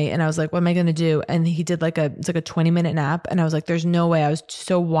that night and I was like, what am I going to do? And he did it's like a 20-minute nap. And I was like, there's no way. I was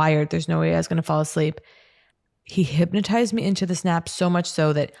so wired. There's no way I was going to fall asleep. He hypnotized me into this nap so much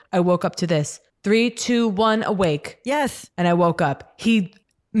so that I woke up to this 3, 2, 1, awake. Yes. And I woke up. He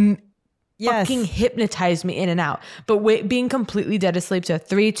fucking hypnotized me in and out. But being completely dead asleep to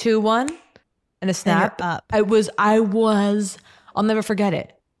 3, 2, 1 and a snap. And you're up. I'll never forget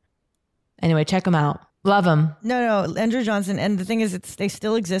it. Anyway, check him out. Love him. No, Andrew Johnson. And the thing is, they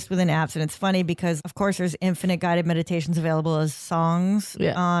still exist within apps. And it's funny because, of course, there's infinite guided meditations available as songs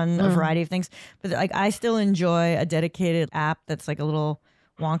on a variety of things. But like, I still enjoy a dedicated app that's like a little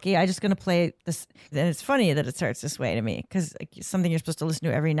wonky. I'm just going to play this. And it's funny that it starts this way to me because like, something you're supposed to listen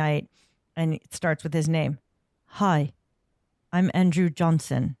to every night. And it starts with his name. Hi, I'm Andrew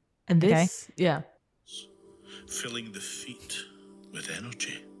Johnson. And this, Filling the feet with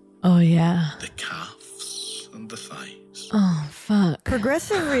energy. Oh, yeah. The calves and the thighs. Oh, fuck.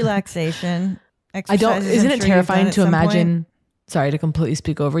 Progressive relaxation exercises. Isn't it terrifying to imagine? Sorry to completely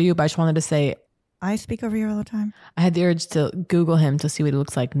speak over you, but I just wanted to say. I speak over you all the time. I had the urge to Google him to see what he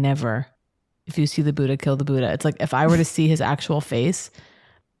looks like. Never. If you see the Buddha, kill the Buddha. It's like if I were to see his actual face,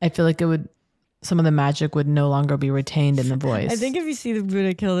 I feel like some of the magic would no longer be retained in the voice. I think if you see the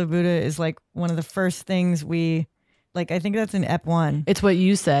Buddha, kill the Buddha is like one of the first things I think that's in Ep 1. It's what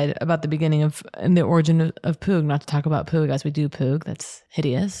you said about the beginning of and the origin of Poog. Not to talk about Poog as we do Poog. That's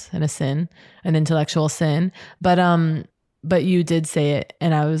hideous and a sin, an intellectual sin. But you did say it,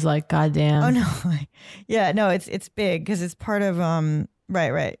 and I was like, God damn. Oh no, yeah, no, it's big because it's part of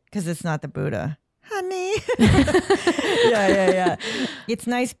right, because it's not the Buddha, honey. yeah. It's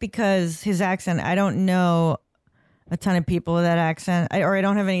nice because his accent. I don't know a ton of people with that accent, I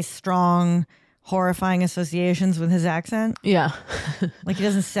don't have any strong, horrifying associations with his accent. Yeah. Like he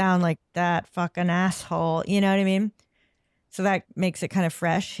doesn't sound like that fucking asshole. You know what I mean? So that makes it kind of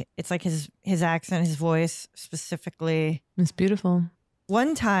fresh. It's like his accent, his voice specifically. It's beautiful.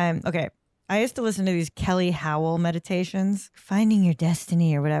 One time, I used to listen to these Kelly Howell meditations, Finding Your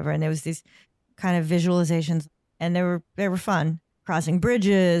Destiny or whatever. And there was these kind of visualizations and they were fun. Crossing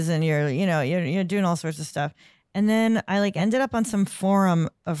bridges and you're doing all sorts of stuff. And then I ended up on some forum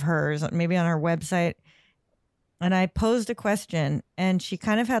of hers, maybe on her website, and I posed a question, and she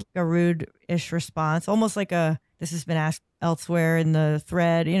kind of had a rude-ish response, almost like this has been asked elsewhere in the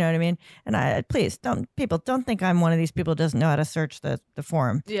thread, you know what I mean? And please don't think I'm one of these people who doesn't know how to search the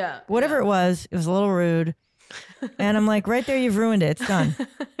forum. Yeah. Whatever it was a little rude. And I'm like, right there, you've ruined it. It's done.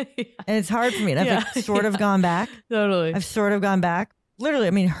 Yeah. And it's hard for me. And I've sort of gone back. Totally. I've sort of gone back. Literally,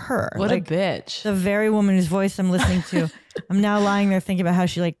 I mean, her. What a bitch. The very woman whose voice I'm listening to. I'm now lying there thinking about how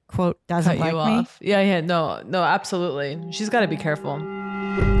she, quote, doesn't like me. Yeah. No, absolutely. She's got to be careful.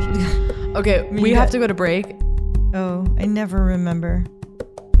 Okay, we have to go to break. Oh, I never remember.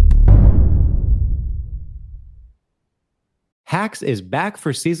 Hacks is back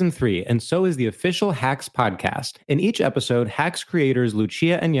for season 3, and so is the official Hacks podcast. In each episode, Hacks creators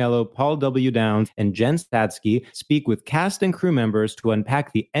Lucia Aniello, Paul W. Downs, and Jen Statsky speak with cast and crew members to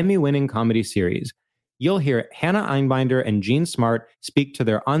unpack the Emmy-winning comedy series. You'll hear Hannah Einbinder and Jean Smart speak to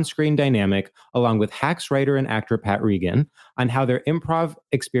their on-screen dynamic, along with Hacks writer and actor Pat Regan, on how their improv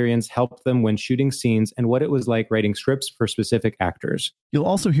experience helped them when shooting scenes and what it was like writing scripts for specific actors. You'll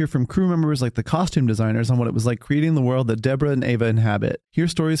also hear from crew members like the costume designers on what it was like creating the world that Deborah and Ava inhabit. Hear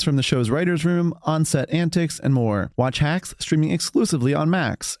stories from the show's writer's room, on-set antics, and more. Watch Hacks streaming exclusively on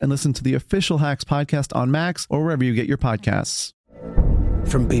Max, and listen to the official Hacks podcast on Max or wherever you get your podcasts.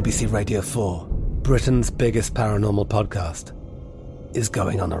 From BBC Radio 4, Britain's biggest paranormal podcast is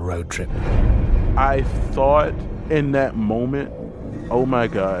going on a road trip. I thought in that moment, oh my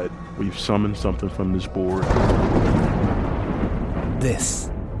God, we've summoned something from this board. This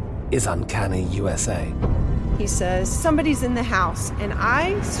is Uncanny USA. He says, somebody's in the house, and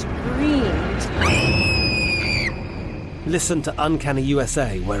I screamed. Listen to Uncanny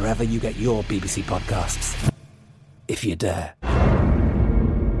USA wherever you get your BBC podcasts, if you dare.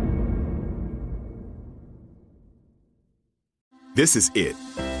 This is it.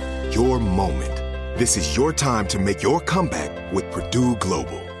 Your moment. This is your time to make your comeback with Purdue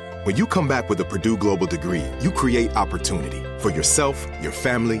Global. When you come back with a Purdue Global degree, you create opportunity for yourself, your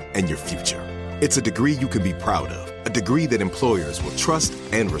family, and your future. It's a degree you can be proud of, a degree that employers will trust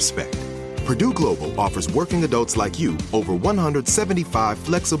and respect. Purdue Global offers working adults like you over 175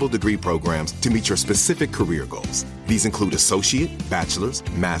 flexible degree programs to meet your specific career goals. These include associate, bachelor's,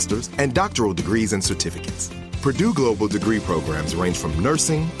 master's, and doctoral degrees and certificates. Purdue Global degree programs range from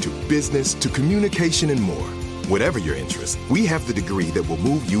nursing to business to communication and more. Whatever your interest, we have the degree that will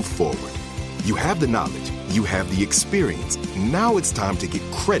move you forward. You have the knowledge, you have the experience. Now it's time to get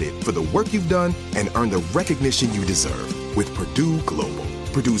credit for the work you've done and earn the recognition you deserve with Purdue Global,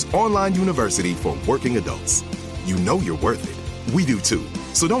 Purdue's online university for working adults. You know you're worth it. We do too.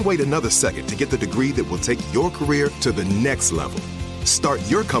 So don't wait another second to get the degree that will take your career to the next level. Start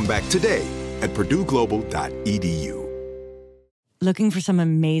your comeback today at purdueglobal.edu. Looking for some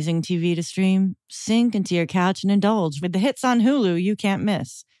amazing TV to stream? Sink into your couch and indulge with the hits on Hulu you can't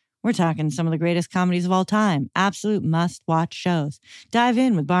miss. We're talking some of the greatest comedies of all time, absolute must-watch shows. Dive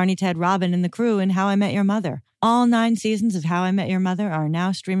in with Barney, Ted, Robin, and the crew in How I Met Your Mother. All 9 seasons of How I Met Your Mother are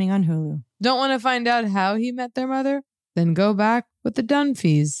now streaming on Hulu. Don't want to find out how he met their mother? Then go back with the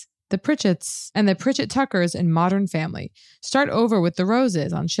Dunphys, the Pritchetts, and the Pritchett Tuckers in Modern Family. Start over with the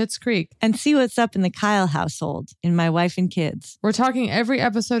Roses on Schitt's Creek. And see what's up in the Kyle household in My Wife and Kids. We're talking every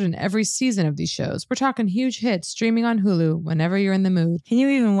episode and every season of these shows. We're talking huge hits streaming on Hulu whenever you're in the mood. Can you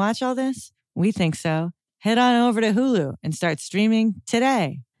even watch all this? We think so. Head on over to Hulu and start streaming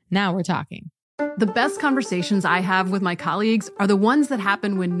today. Now we're talking. The best conversations I have with my colleagues are the ones that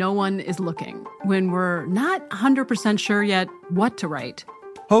happen when no one is looking, when we're not 100% sure yet what to write.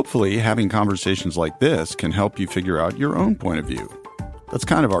 Hopefully, having conversations like this can help you figure out your own point of view. That's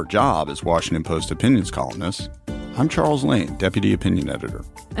kind of our job as Washington Post opinions columnists. I'm Charles Lane, Deputy Opinion Editor.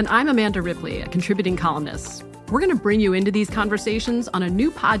 And I'm Amanda Ripley, a contributing columnist. We're going to bring you into these conversations on a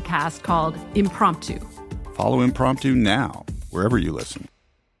new podcast called Impromptu. Follow Impromptu now, wherever you listen.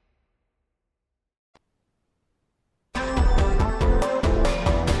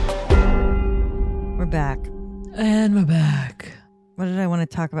 We're back. And we're back. What did I want to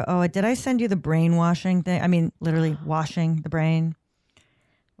talk about? Oh, did I send you the brainwashing thing? I mean, literally washing the brain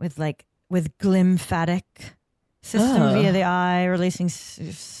with glymphatic system via the eye, releasing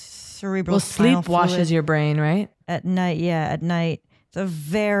cerebral spinal sleep washes fluid your brain, right? At night, yeah, at night. It's a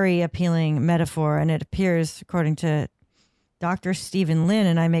very appealing metaphor, and it appears, according to Dr. Stephen Lin,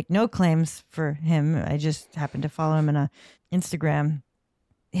 and I make no claims for him. I just happen to follow him on Instagram.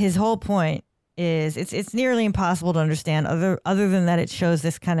 His whole point is it's nearly impossible to understand other than that it shows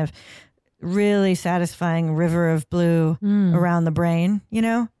this kind of really satisfying river of blue around the brain, you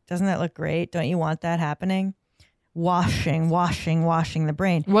know? Doesn't that look great? Don't you want that happening? Washing the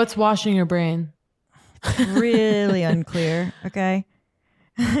brain. What's washing your brain? Really unclear, okay?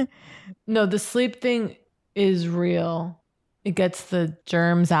 No, the sleep thing is real. It gets the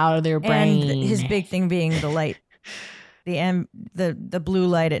germs out of their brain. And his big thing being the light. The blue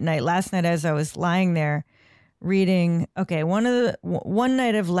light at night. Last night, as I was lying there reading, one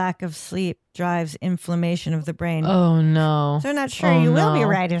night of lack of sleep drives inflammation of the brain. Oh no! So not sure you will be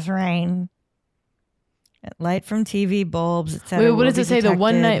right as rain. Light from TV bulbs, etc. Wait, what does it say? The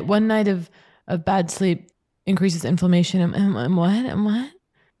one night of bad sleep increases inflammation. And what?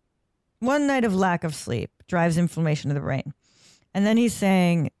 One night of lack of sleep drives inflammation of the brain, and then he's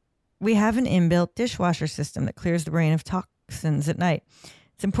saying, we have an inbuilt dishwasher system that clears the brain of toxins at night.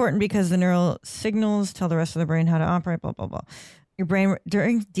 It's important because the neural signals tell the rest of the brain how to operate, blah, blah, blah. Your brain,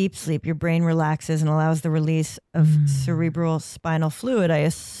 during deep sleep, your brain relaxes and allows the release of cerebral spinal fluid, I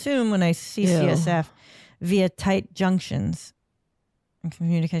assume when I see CSF, via tight junctions in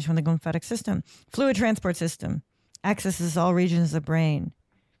communication with the glymphatic system. Fluid transport system accesses all regions of the brain,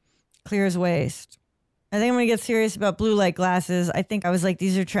 clears waste. I think I'm going to get serious about blue light glasses. I think I was like,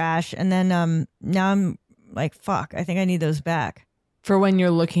 these are trash. And then now I'm like, fuck, I think I need those back. For when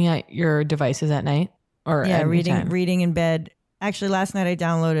you're looking at your devices at night? Or reading in bed. Actually, last night I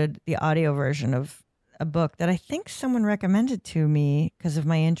downloaded the audio version of a book that I think someone recommended to me because of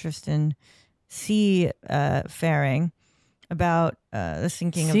my interest in seafaring, about the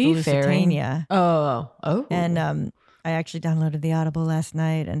sinking of the Lusitania. Oh. And I actually downloaded the Audible last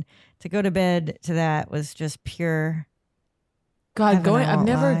night, and to go to bed to that was just pure. God, I've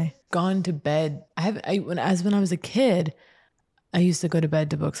never gone to bed. When I was a kid, I used to go to bed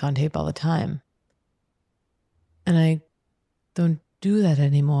to books on tape all the time, and I don't do that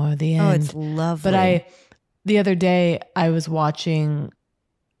anymore. The end. Oh, it's lovely. But the other day I went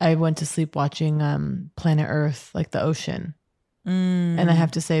to sleep watching Planet Earth, like the ocean, and I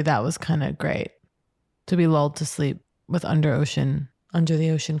have to say that was kind of great to be lulled to sleep with under the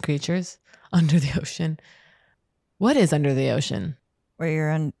ocean creatures. Under the ocean. What is under the ocean? Where you're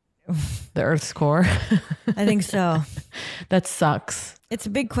on the Earth's core. I think so. That sucks. It's a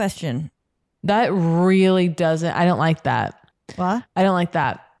big question. That really doesn't. I don't like that. What? I don't like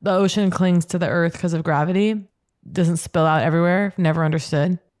that. The ocean clings to the Earth because of gravity. Doesn't spill out everywhere. Never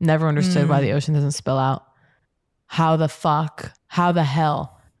understood why the ocean doesn't spill out. How the fuck? How the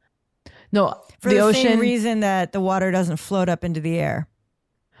hell? No, For the ocean, same reason that the water doesn't float up into the air.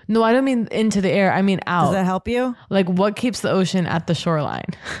 No, I don't mean into the air. I mean out. Does that help you? Like what keeps the ocean at the shoreline?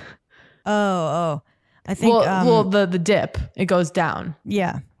 Oh. I think well, the dip, it goes down.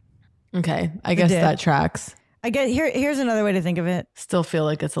 Yeah. Okay. I guess that tracks. I get here's another way to think of it. Still feel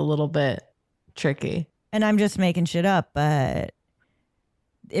like it's a little bit tricky. And I'm just making shit up, but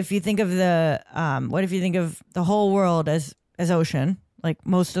if you think of what if you think of the whole world as ocean? Like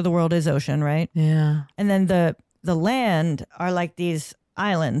most of the world is ocean, right? Yeah. And then the land are like these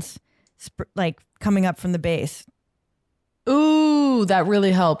islands, like coming up from the base. Ooh, that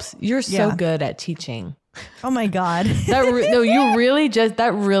really helps. You're so good at teaching. Oh my God.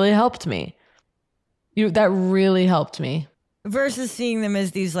 that really helped me. That really helped me. Versus seeing them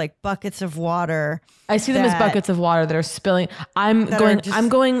as these like buckets of water. I see them as buckets of water that are spilling. I'm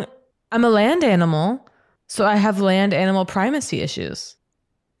a land animal, so I have land animal primacy issues.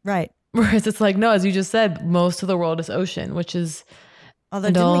 Right. Whereas it's like, no, as you just said, most of the world is ocean, which is. Although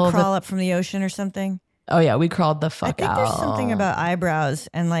didn't we crawl up from the ocean or something? Oh yeah, we crawled the fuck out. I think there's something about eyebrows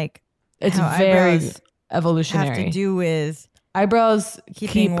and like it's very evolutionary. Have to do with eyebrows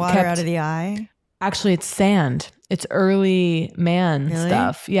keeping water out of the eye. Actually, it's sand. It's early man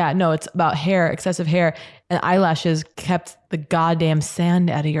stuff. Yeah, no, it's about hair, excessive hair, and eyelashes kept the goddamn sand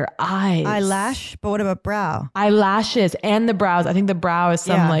out of your eyes. Eyelash, but what about brow? Eyelashes and the brows. I think the brow is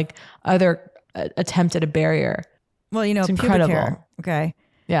some like other attempt at a barrier. Well, you know, it's pubic incredible. Hair. Okay.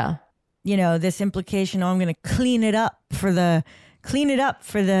 Yeah. You know, this implication, I'm going to clean it up for the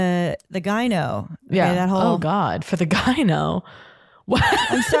gyno. Okay, Yeah. that whole, oh God, for the gyno.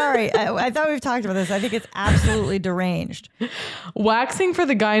 I'm sorry. I thought we've talked about this. I think it's absolutely deranged. Waxing for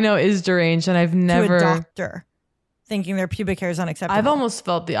the gyno is deranged, and I've never to a doctor thinking their pubic hair is unacceptable. I've almost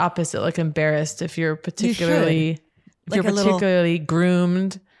felt the opposite, like embarrassed if you're particularly Like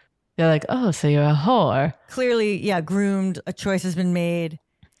groomed. They're like, oh, so you're a whore. Clearly, yeah, groomed. A choice has been made.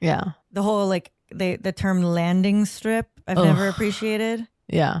 Yeah. The whole the term landing strip, I've never appreciated.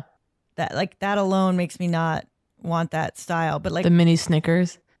 Yeah. That alone makes me not want that style. But like the mini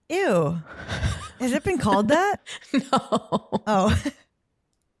Snickers. Ew. Has it been called that? No. Oh.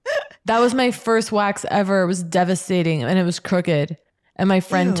 That was my first wax ever. It was devastating and it was crooked. And my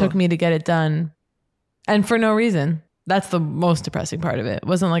friend took me to get it done. And for no reason. That's the most depressing part of it. It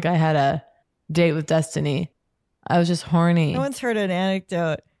wasn't like I had a date with destiny. I was just horny. I once heard an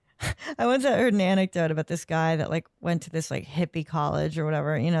anecdote about this guy that like went to this like hippie college or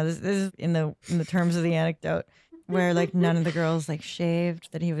whatever. You know, this is in the terms of the anecdote where like none of the girls like shaved.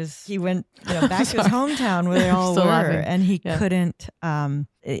 That he went back to his hometown where they all were, laughing. and he couldn't.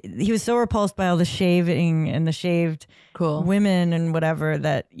 He was so repulsed by all the shaving and the shaved women and whatever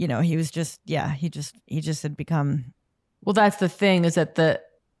that he was just he just had become. Well, that's the thing, is that the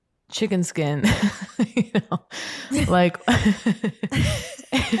chicken skin, like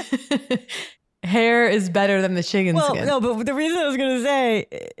hair is better than the chicken skin. No, but the reason I was going to say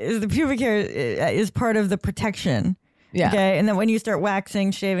is the pubic hair is part of the protection. Yeah. Okay. And then when you start waxing,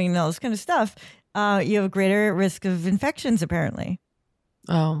 shaving, and all this kind of stuff, you have a greater risk of infections, apparently.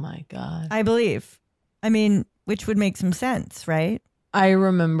 Oh my God. I believe. I mean, which would make some sense, right? I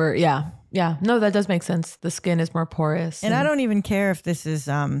remember. Yeah. Yeah. No, that does make sense. The skin is more porous. And I don't even care if this is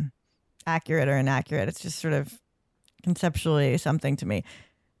accurate or inaccurate. It's just sort of conceptually something to me.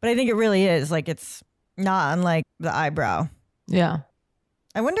 But I think it really is. Like, it's not unlike the eyebrow. Yeah.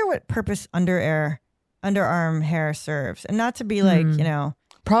 I wonder what purpose underarm hair serves. And not to be like,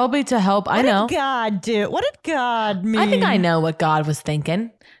 probably to help. I know. What did God do? What did God mean? I think I know what God was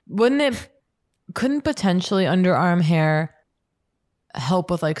thinking. Couldn't potentially underarm hair help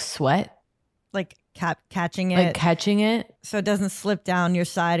with like sweat? Like catching it. Like catching it. So it doesn't slip down your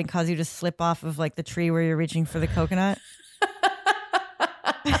side and cause you to slip off of like the tree where you're reaching for the coconut.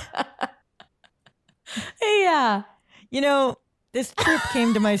 Yeah. This troop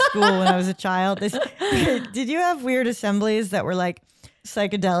came to my school when I was a child. Did you have weird assemblies that were like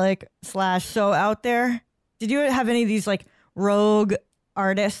psychedelic / so out there? Did you have any of these like rogue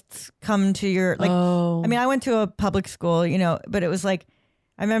artists come to your like? Oh. I mean, I went to a public school, but it was like,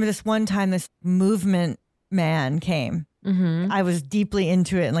 I remember this one time this movement man came. Mm-hmm. I was deeply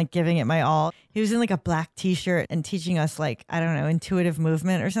into it and like giving it my all. He was in like a black t-shirt and teaching us like, I don't know, intuitive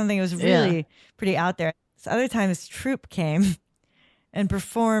movement or something. It was really pretty out there. This other time this troupe came and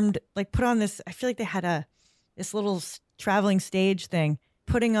performed, like put on this, I feel like they had this little traveling stage thing,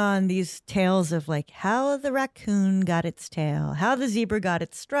 putting on these tales of like how the raccoon got its tail, how the zebra got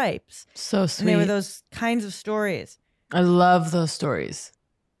its stripes. So sweet. And they were those kinds of stories. I love those stories.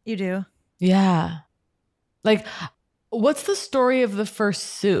 You do? Yeah. Like What's the story of the first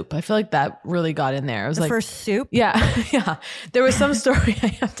soup? I feel like that really got in there. It was The like first soup? Yeah. Yeah. There was some story, I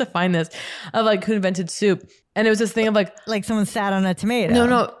have to find this, of like who invented soup. And it was this thing of like someone sat on a tomato.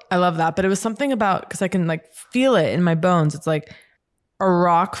 No, I love that. But it was something about, because I can like feel it in my bones. It's like a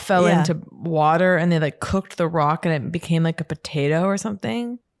rock fell into water and they like cooked the rock and it became like a potato or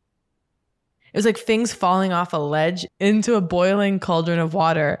something. It was like things falling off a ledge into a boiling cauldron of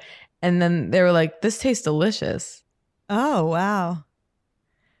water. And then they were like, this tastes delicious. Oh, wow.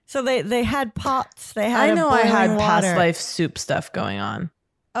 So they had pots. They had I know I had past water. life soup stuff going on.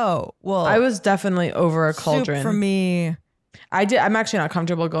 Oh, well. I was definitely over a cauldron. Soup for me. I'm actually not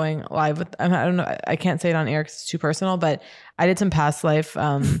comfortable going live with, I don't know. I can't say it on air because it's too personal, but I did some past life.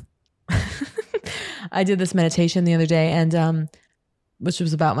 I did this meditation the other day and, which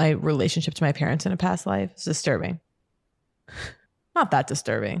was about my relationship to my parents in a past life. It's disturbing. Not that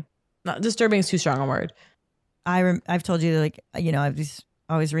disturbing. Not disturbing is too strong a word. I've told you, like, you know,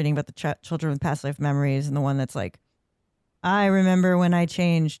 always reading about the children with past life memories, and the one that's like, I remember when I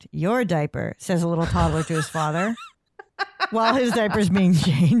changed your diaper, says a little toddler to his father while his diaper's being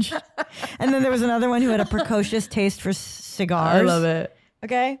changed. And then there was another one who had a precocious taste for cigars. I love it.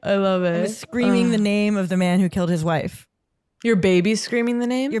 Okay? I love it. And was screaming the name of the man who killed his wife. Your baby's screaming the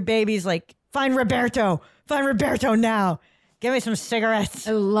name? Your baby's like, find Roberto now. Give me some cigarettes.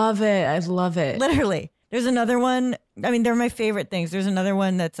 I love it. I love it. Literally. There's another one. I mean, they're my favorite things. There's another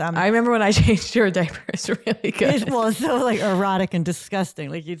one that's I remember when I changed your diaper. It's really good. It's so like erotic and disgusting.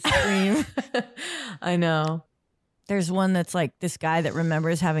 Like you'd scream. I know. There's one that's like this guy that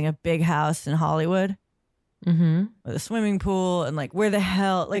remembers having a big house in Hollywood with a swimming pool and like where the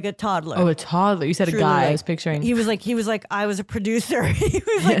hell, like a toddler. Oh, a toddler. You said Truly, a guy. like, I was picturing. He was like, I was a producer. He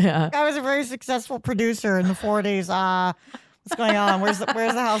was like, I was a very successful producer in the 40s. What's going on? Where's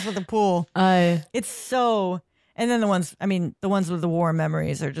the house with the pool? It's so, and then the ones with the war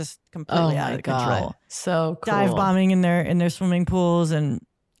memories are just completely out of control. So cool. Dive bombing in their swimming pools and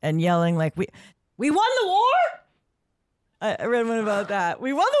yelling like we won the war. I read one about that.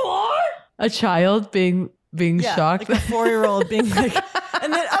 We won the war. A child being shocked, like a 4-year-old being like,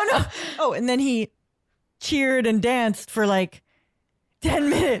 and then and then he cheered and danced for like 10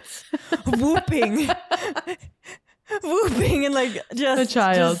 minutes, whooping and like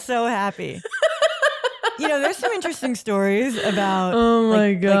just so happy. You know, there's some interesting stories about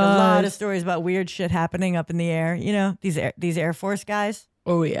like a lot of stories about weird shit happening up in the air. You know, these Air Force guys.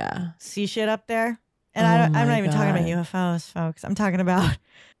 Oh yeah, see shit up there. And I'm not even talking about UFOs, folks. I'm talking about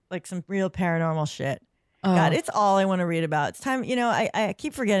like some real paranormal shit. God, it's all I want to read about. It's time. You know, I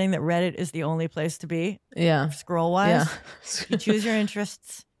keep forgetting that Reddit is the only place to be. Yeah, scroll wise. Yeah. You choose your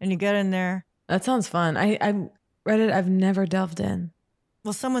interests and you get in there. That sounds fun. I Reddit, I've never delved in.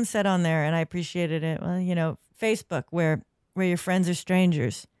 Well, someone said on there, and I appreciated it. Well, you know, Facebook, where your friends are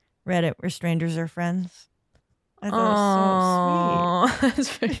strangers. Reddit, where strangers are friends. I thought it was so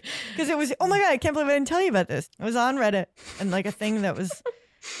sweet. Because it was, oh my God, I can't believe I didn't tell you about this. I was on Reddit, and like a thing that was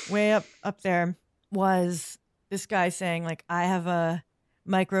way up there was this guy saying, like, I have a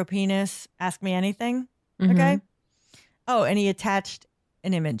micro penis, ask me anything. Mm-hmm. Okay. Oh, and he attached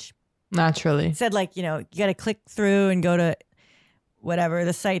an image. Naturally. Said, like, you know, you got to click through and go to whatever,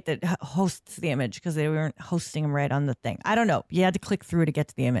 the site that hosts the image, because they weren't hosting them right on the thing. I don't know. You had to click through to get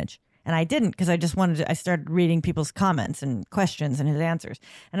to the image. And I didn't, because I just I started reading people's comments and questions and his answers.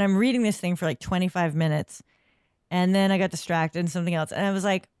 And I'm reading this thing for like 25 minutes. And then I got distracted and something else. And I was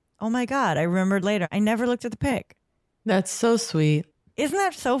like, oh my God, I remembered later. I never looked at the pic. That's so sweet. Isn't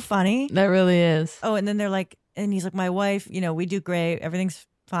that so funny? That really is. Oh, and then they're like, and he's like, my wife, you know, we do great. Everything's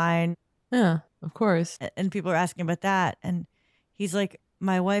fine. Yeah, of course. And people are asking about that. And he's like,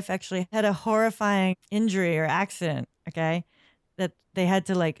 my wife actually had a horrifying injury or accident, okay, that they had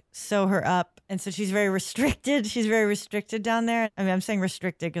to like sew her up. And so she's very restricted. She's very restricted down there. I mean, I'm saying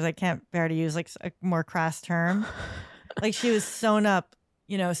restricted because I can't bear to use like a more crass term. Like she was sewn up,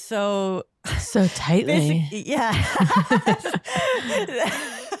 you know, so tightly. Yeah.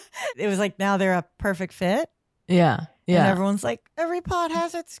 It was like, now they're a perfect fit. Yeah. Yeah. And everyone's like, every pot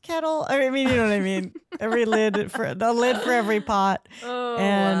has its kettle. I mean, you know what I mean? Every lid for every pot.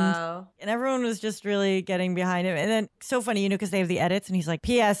 Oh, and everyone was just really getting behind him. And then so funny, you know, because they have the edits and he's like,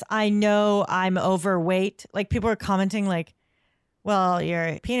 P.S. I know I'm overweight. Like people are commenting like, well,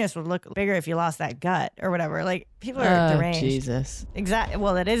 your penis would look bigger if you lost that gut or whatever. Like people are deranged. Jesus.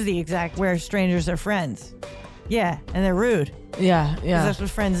 Well, that is the exact where strangers are friends. Yeah. And they're rude. Yeah. Yeah. That's what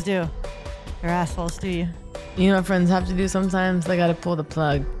friends do. They're assholes to you. You know what friends have to do sometimes? They got to pull the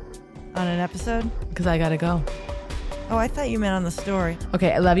plug. On an episode? Because I got to go. Oh, I thought you meant on the story.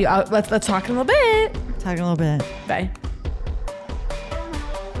 Okay, I love you. Let's talk in a little bit. Talk a little bit. Bye.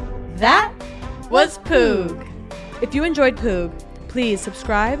 That was Poog. If you enjoyed Poog, please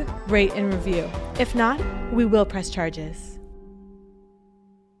subscribe, rate, and review. If not, we will press charges.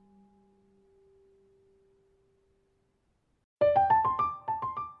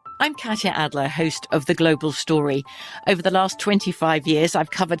 I'm Katya Adler, host of The Global Story. Over the last 25 years, I've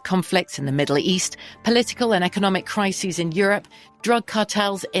covered conflicts in the Middle East, political and economic crises in Europe, drug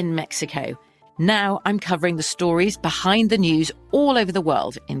cartels in Mexico. Now I'm covering the stories behind the news all over the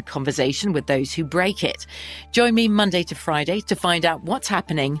world in conversation with those who break it. Join me Monday to Friday to find out what's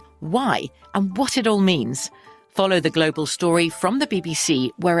happening, why, and what it all means. Follow The Global Story from the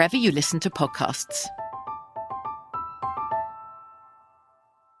BBC wherever you listen to podcasts.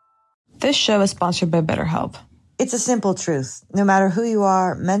 This show is sponsored by BetterHelp. It's a simple truth. No matter who you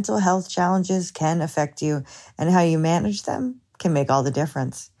are, mental health challenges can affect you, and how you manage them can make all the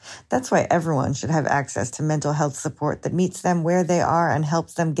difference. That's why everyone should have access to mental health support that meets them where they are and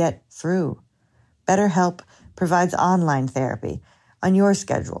helps them get through. BetterHelp provides online therapy on your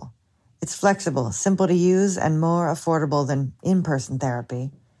schedule. It's flexible, simple to use, and more affordable than in-person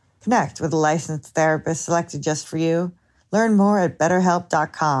therapy. Connect with a licensed therapist selected just for you. Learn more at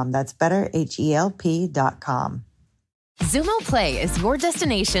BetterHelp.com. That's BetterHelp.com. Xumo Play is your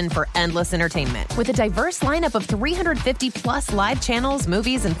destination for endless entertainment. With a diverse lineup of 350 plus live channels,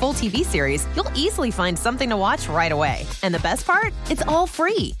 movies, and full TV series, you'll easily find something to watch right away. And the best part? It's all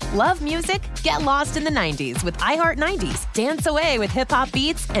free. Love music? Get lost in the 90s with iHeart 90s, dance away with hip-hop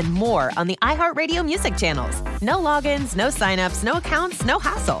beats, and more on the iHeartRadio music channels. No logins, no signups, no accounts, no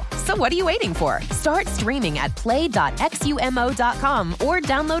hassle. So what are you waiting for? Start streaming at play.xumo.com or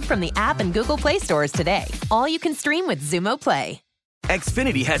download from the app and Google Play stores today. All you can stream with Xumo Play.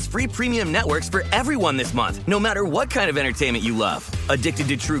 Xfinity has free premium networks for everyone this month, no matter what kind of entertainment you love. Addicted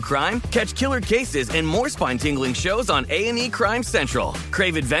to true crime? Catch killer cases and more spine-tingling shows on A&E Crime Central.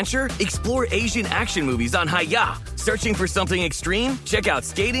 Crave adventure? Explore Asian action movies on Hi-Ya. Searching for something extreme? Check out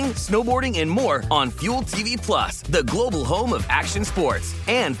skating, snowboarding, and more on Fuel TV Plus, the global home of action sports.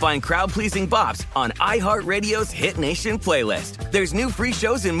 And find crowd-pleasing bops on iHeartRadio's Hit Nation playlist. There's new free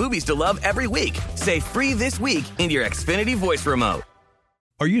shows and movies to love every week. Say free this week in your Xfinity voice remote.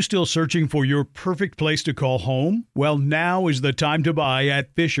 Are you still searching for your perfect place to call home? Well, now is the time to buy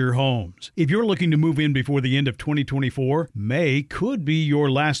at Fisher Homes. If you're looking to move in before the end of 2024, May could be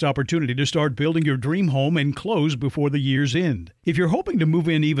your last opportunity to start building your dream home and close before the year's end. If you're hoping to move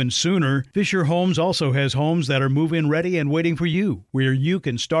in even sooner, Fisher Homes also has homes that are move-in ready and waiting for you, where you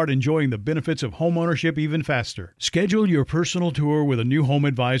can start enjoying the benefits of homeownership even faster. Schedule your personal tour with a new home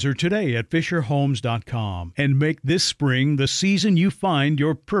advisor today at FisherHomes.com and make this spring the season you find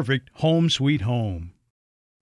your perfect home sweet home.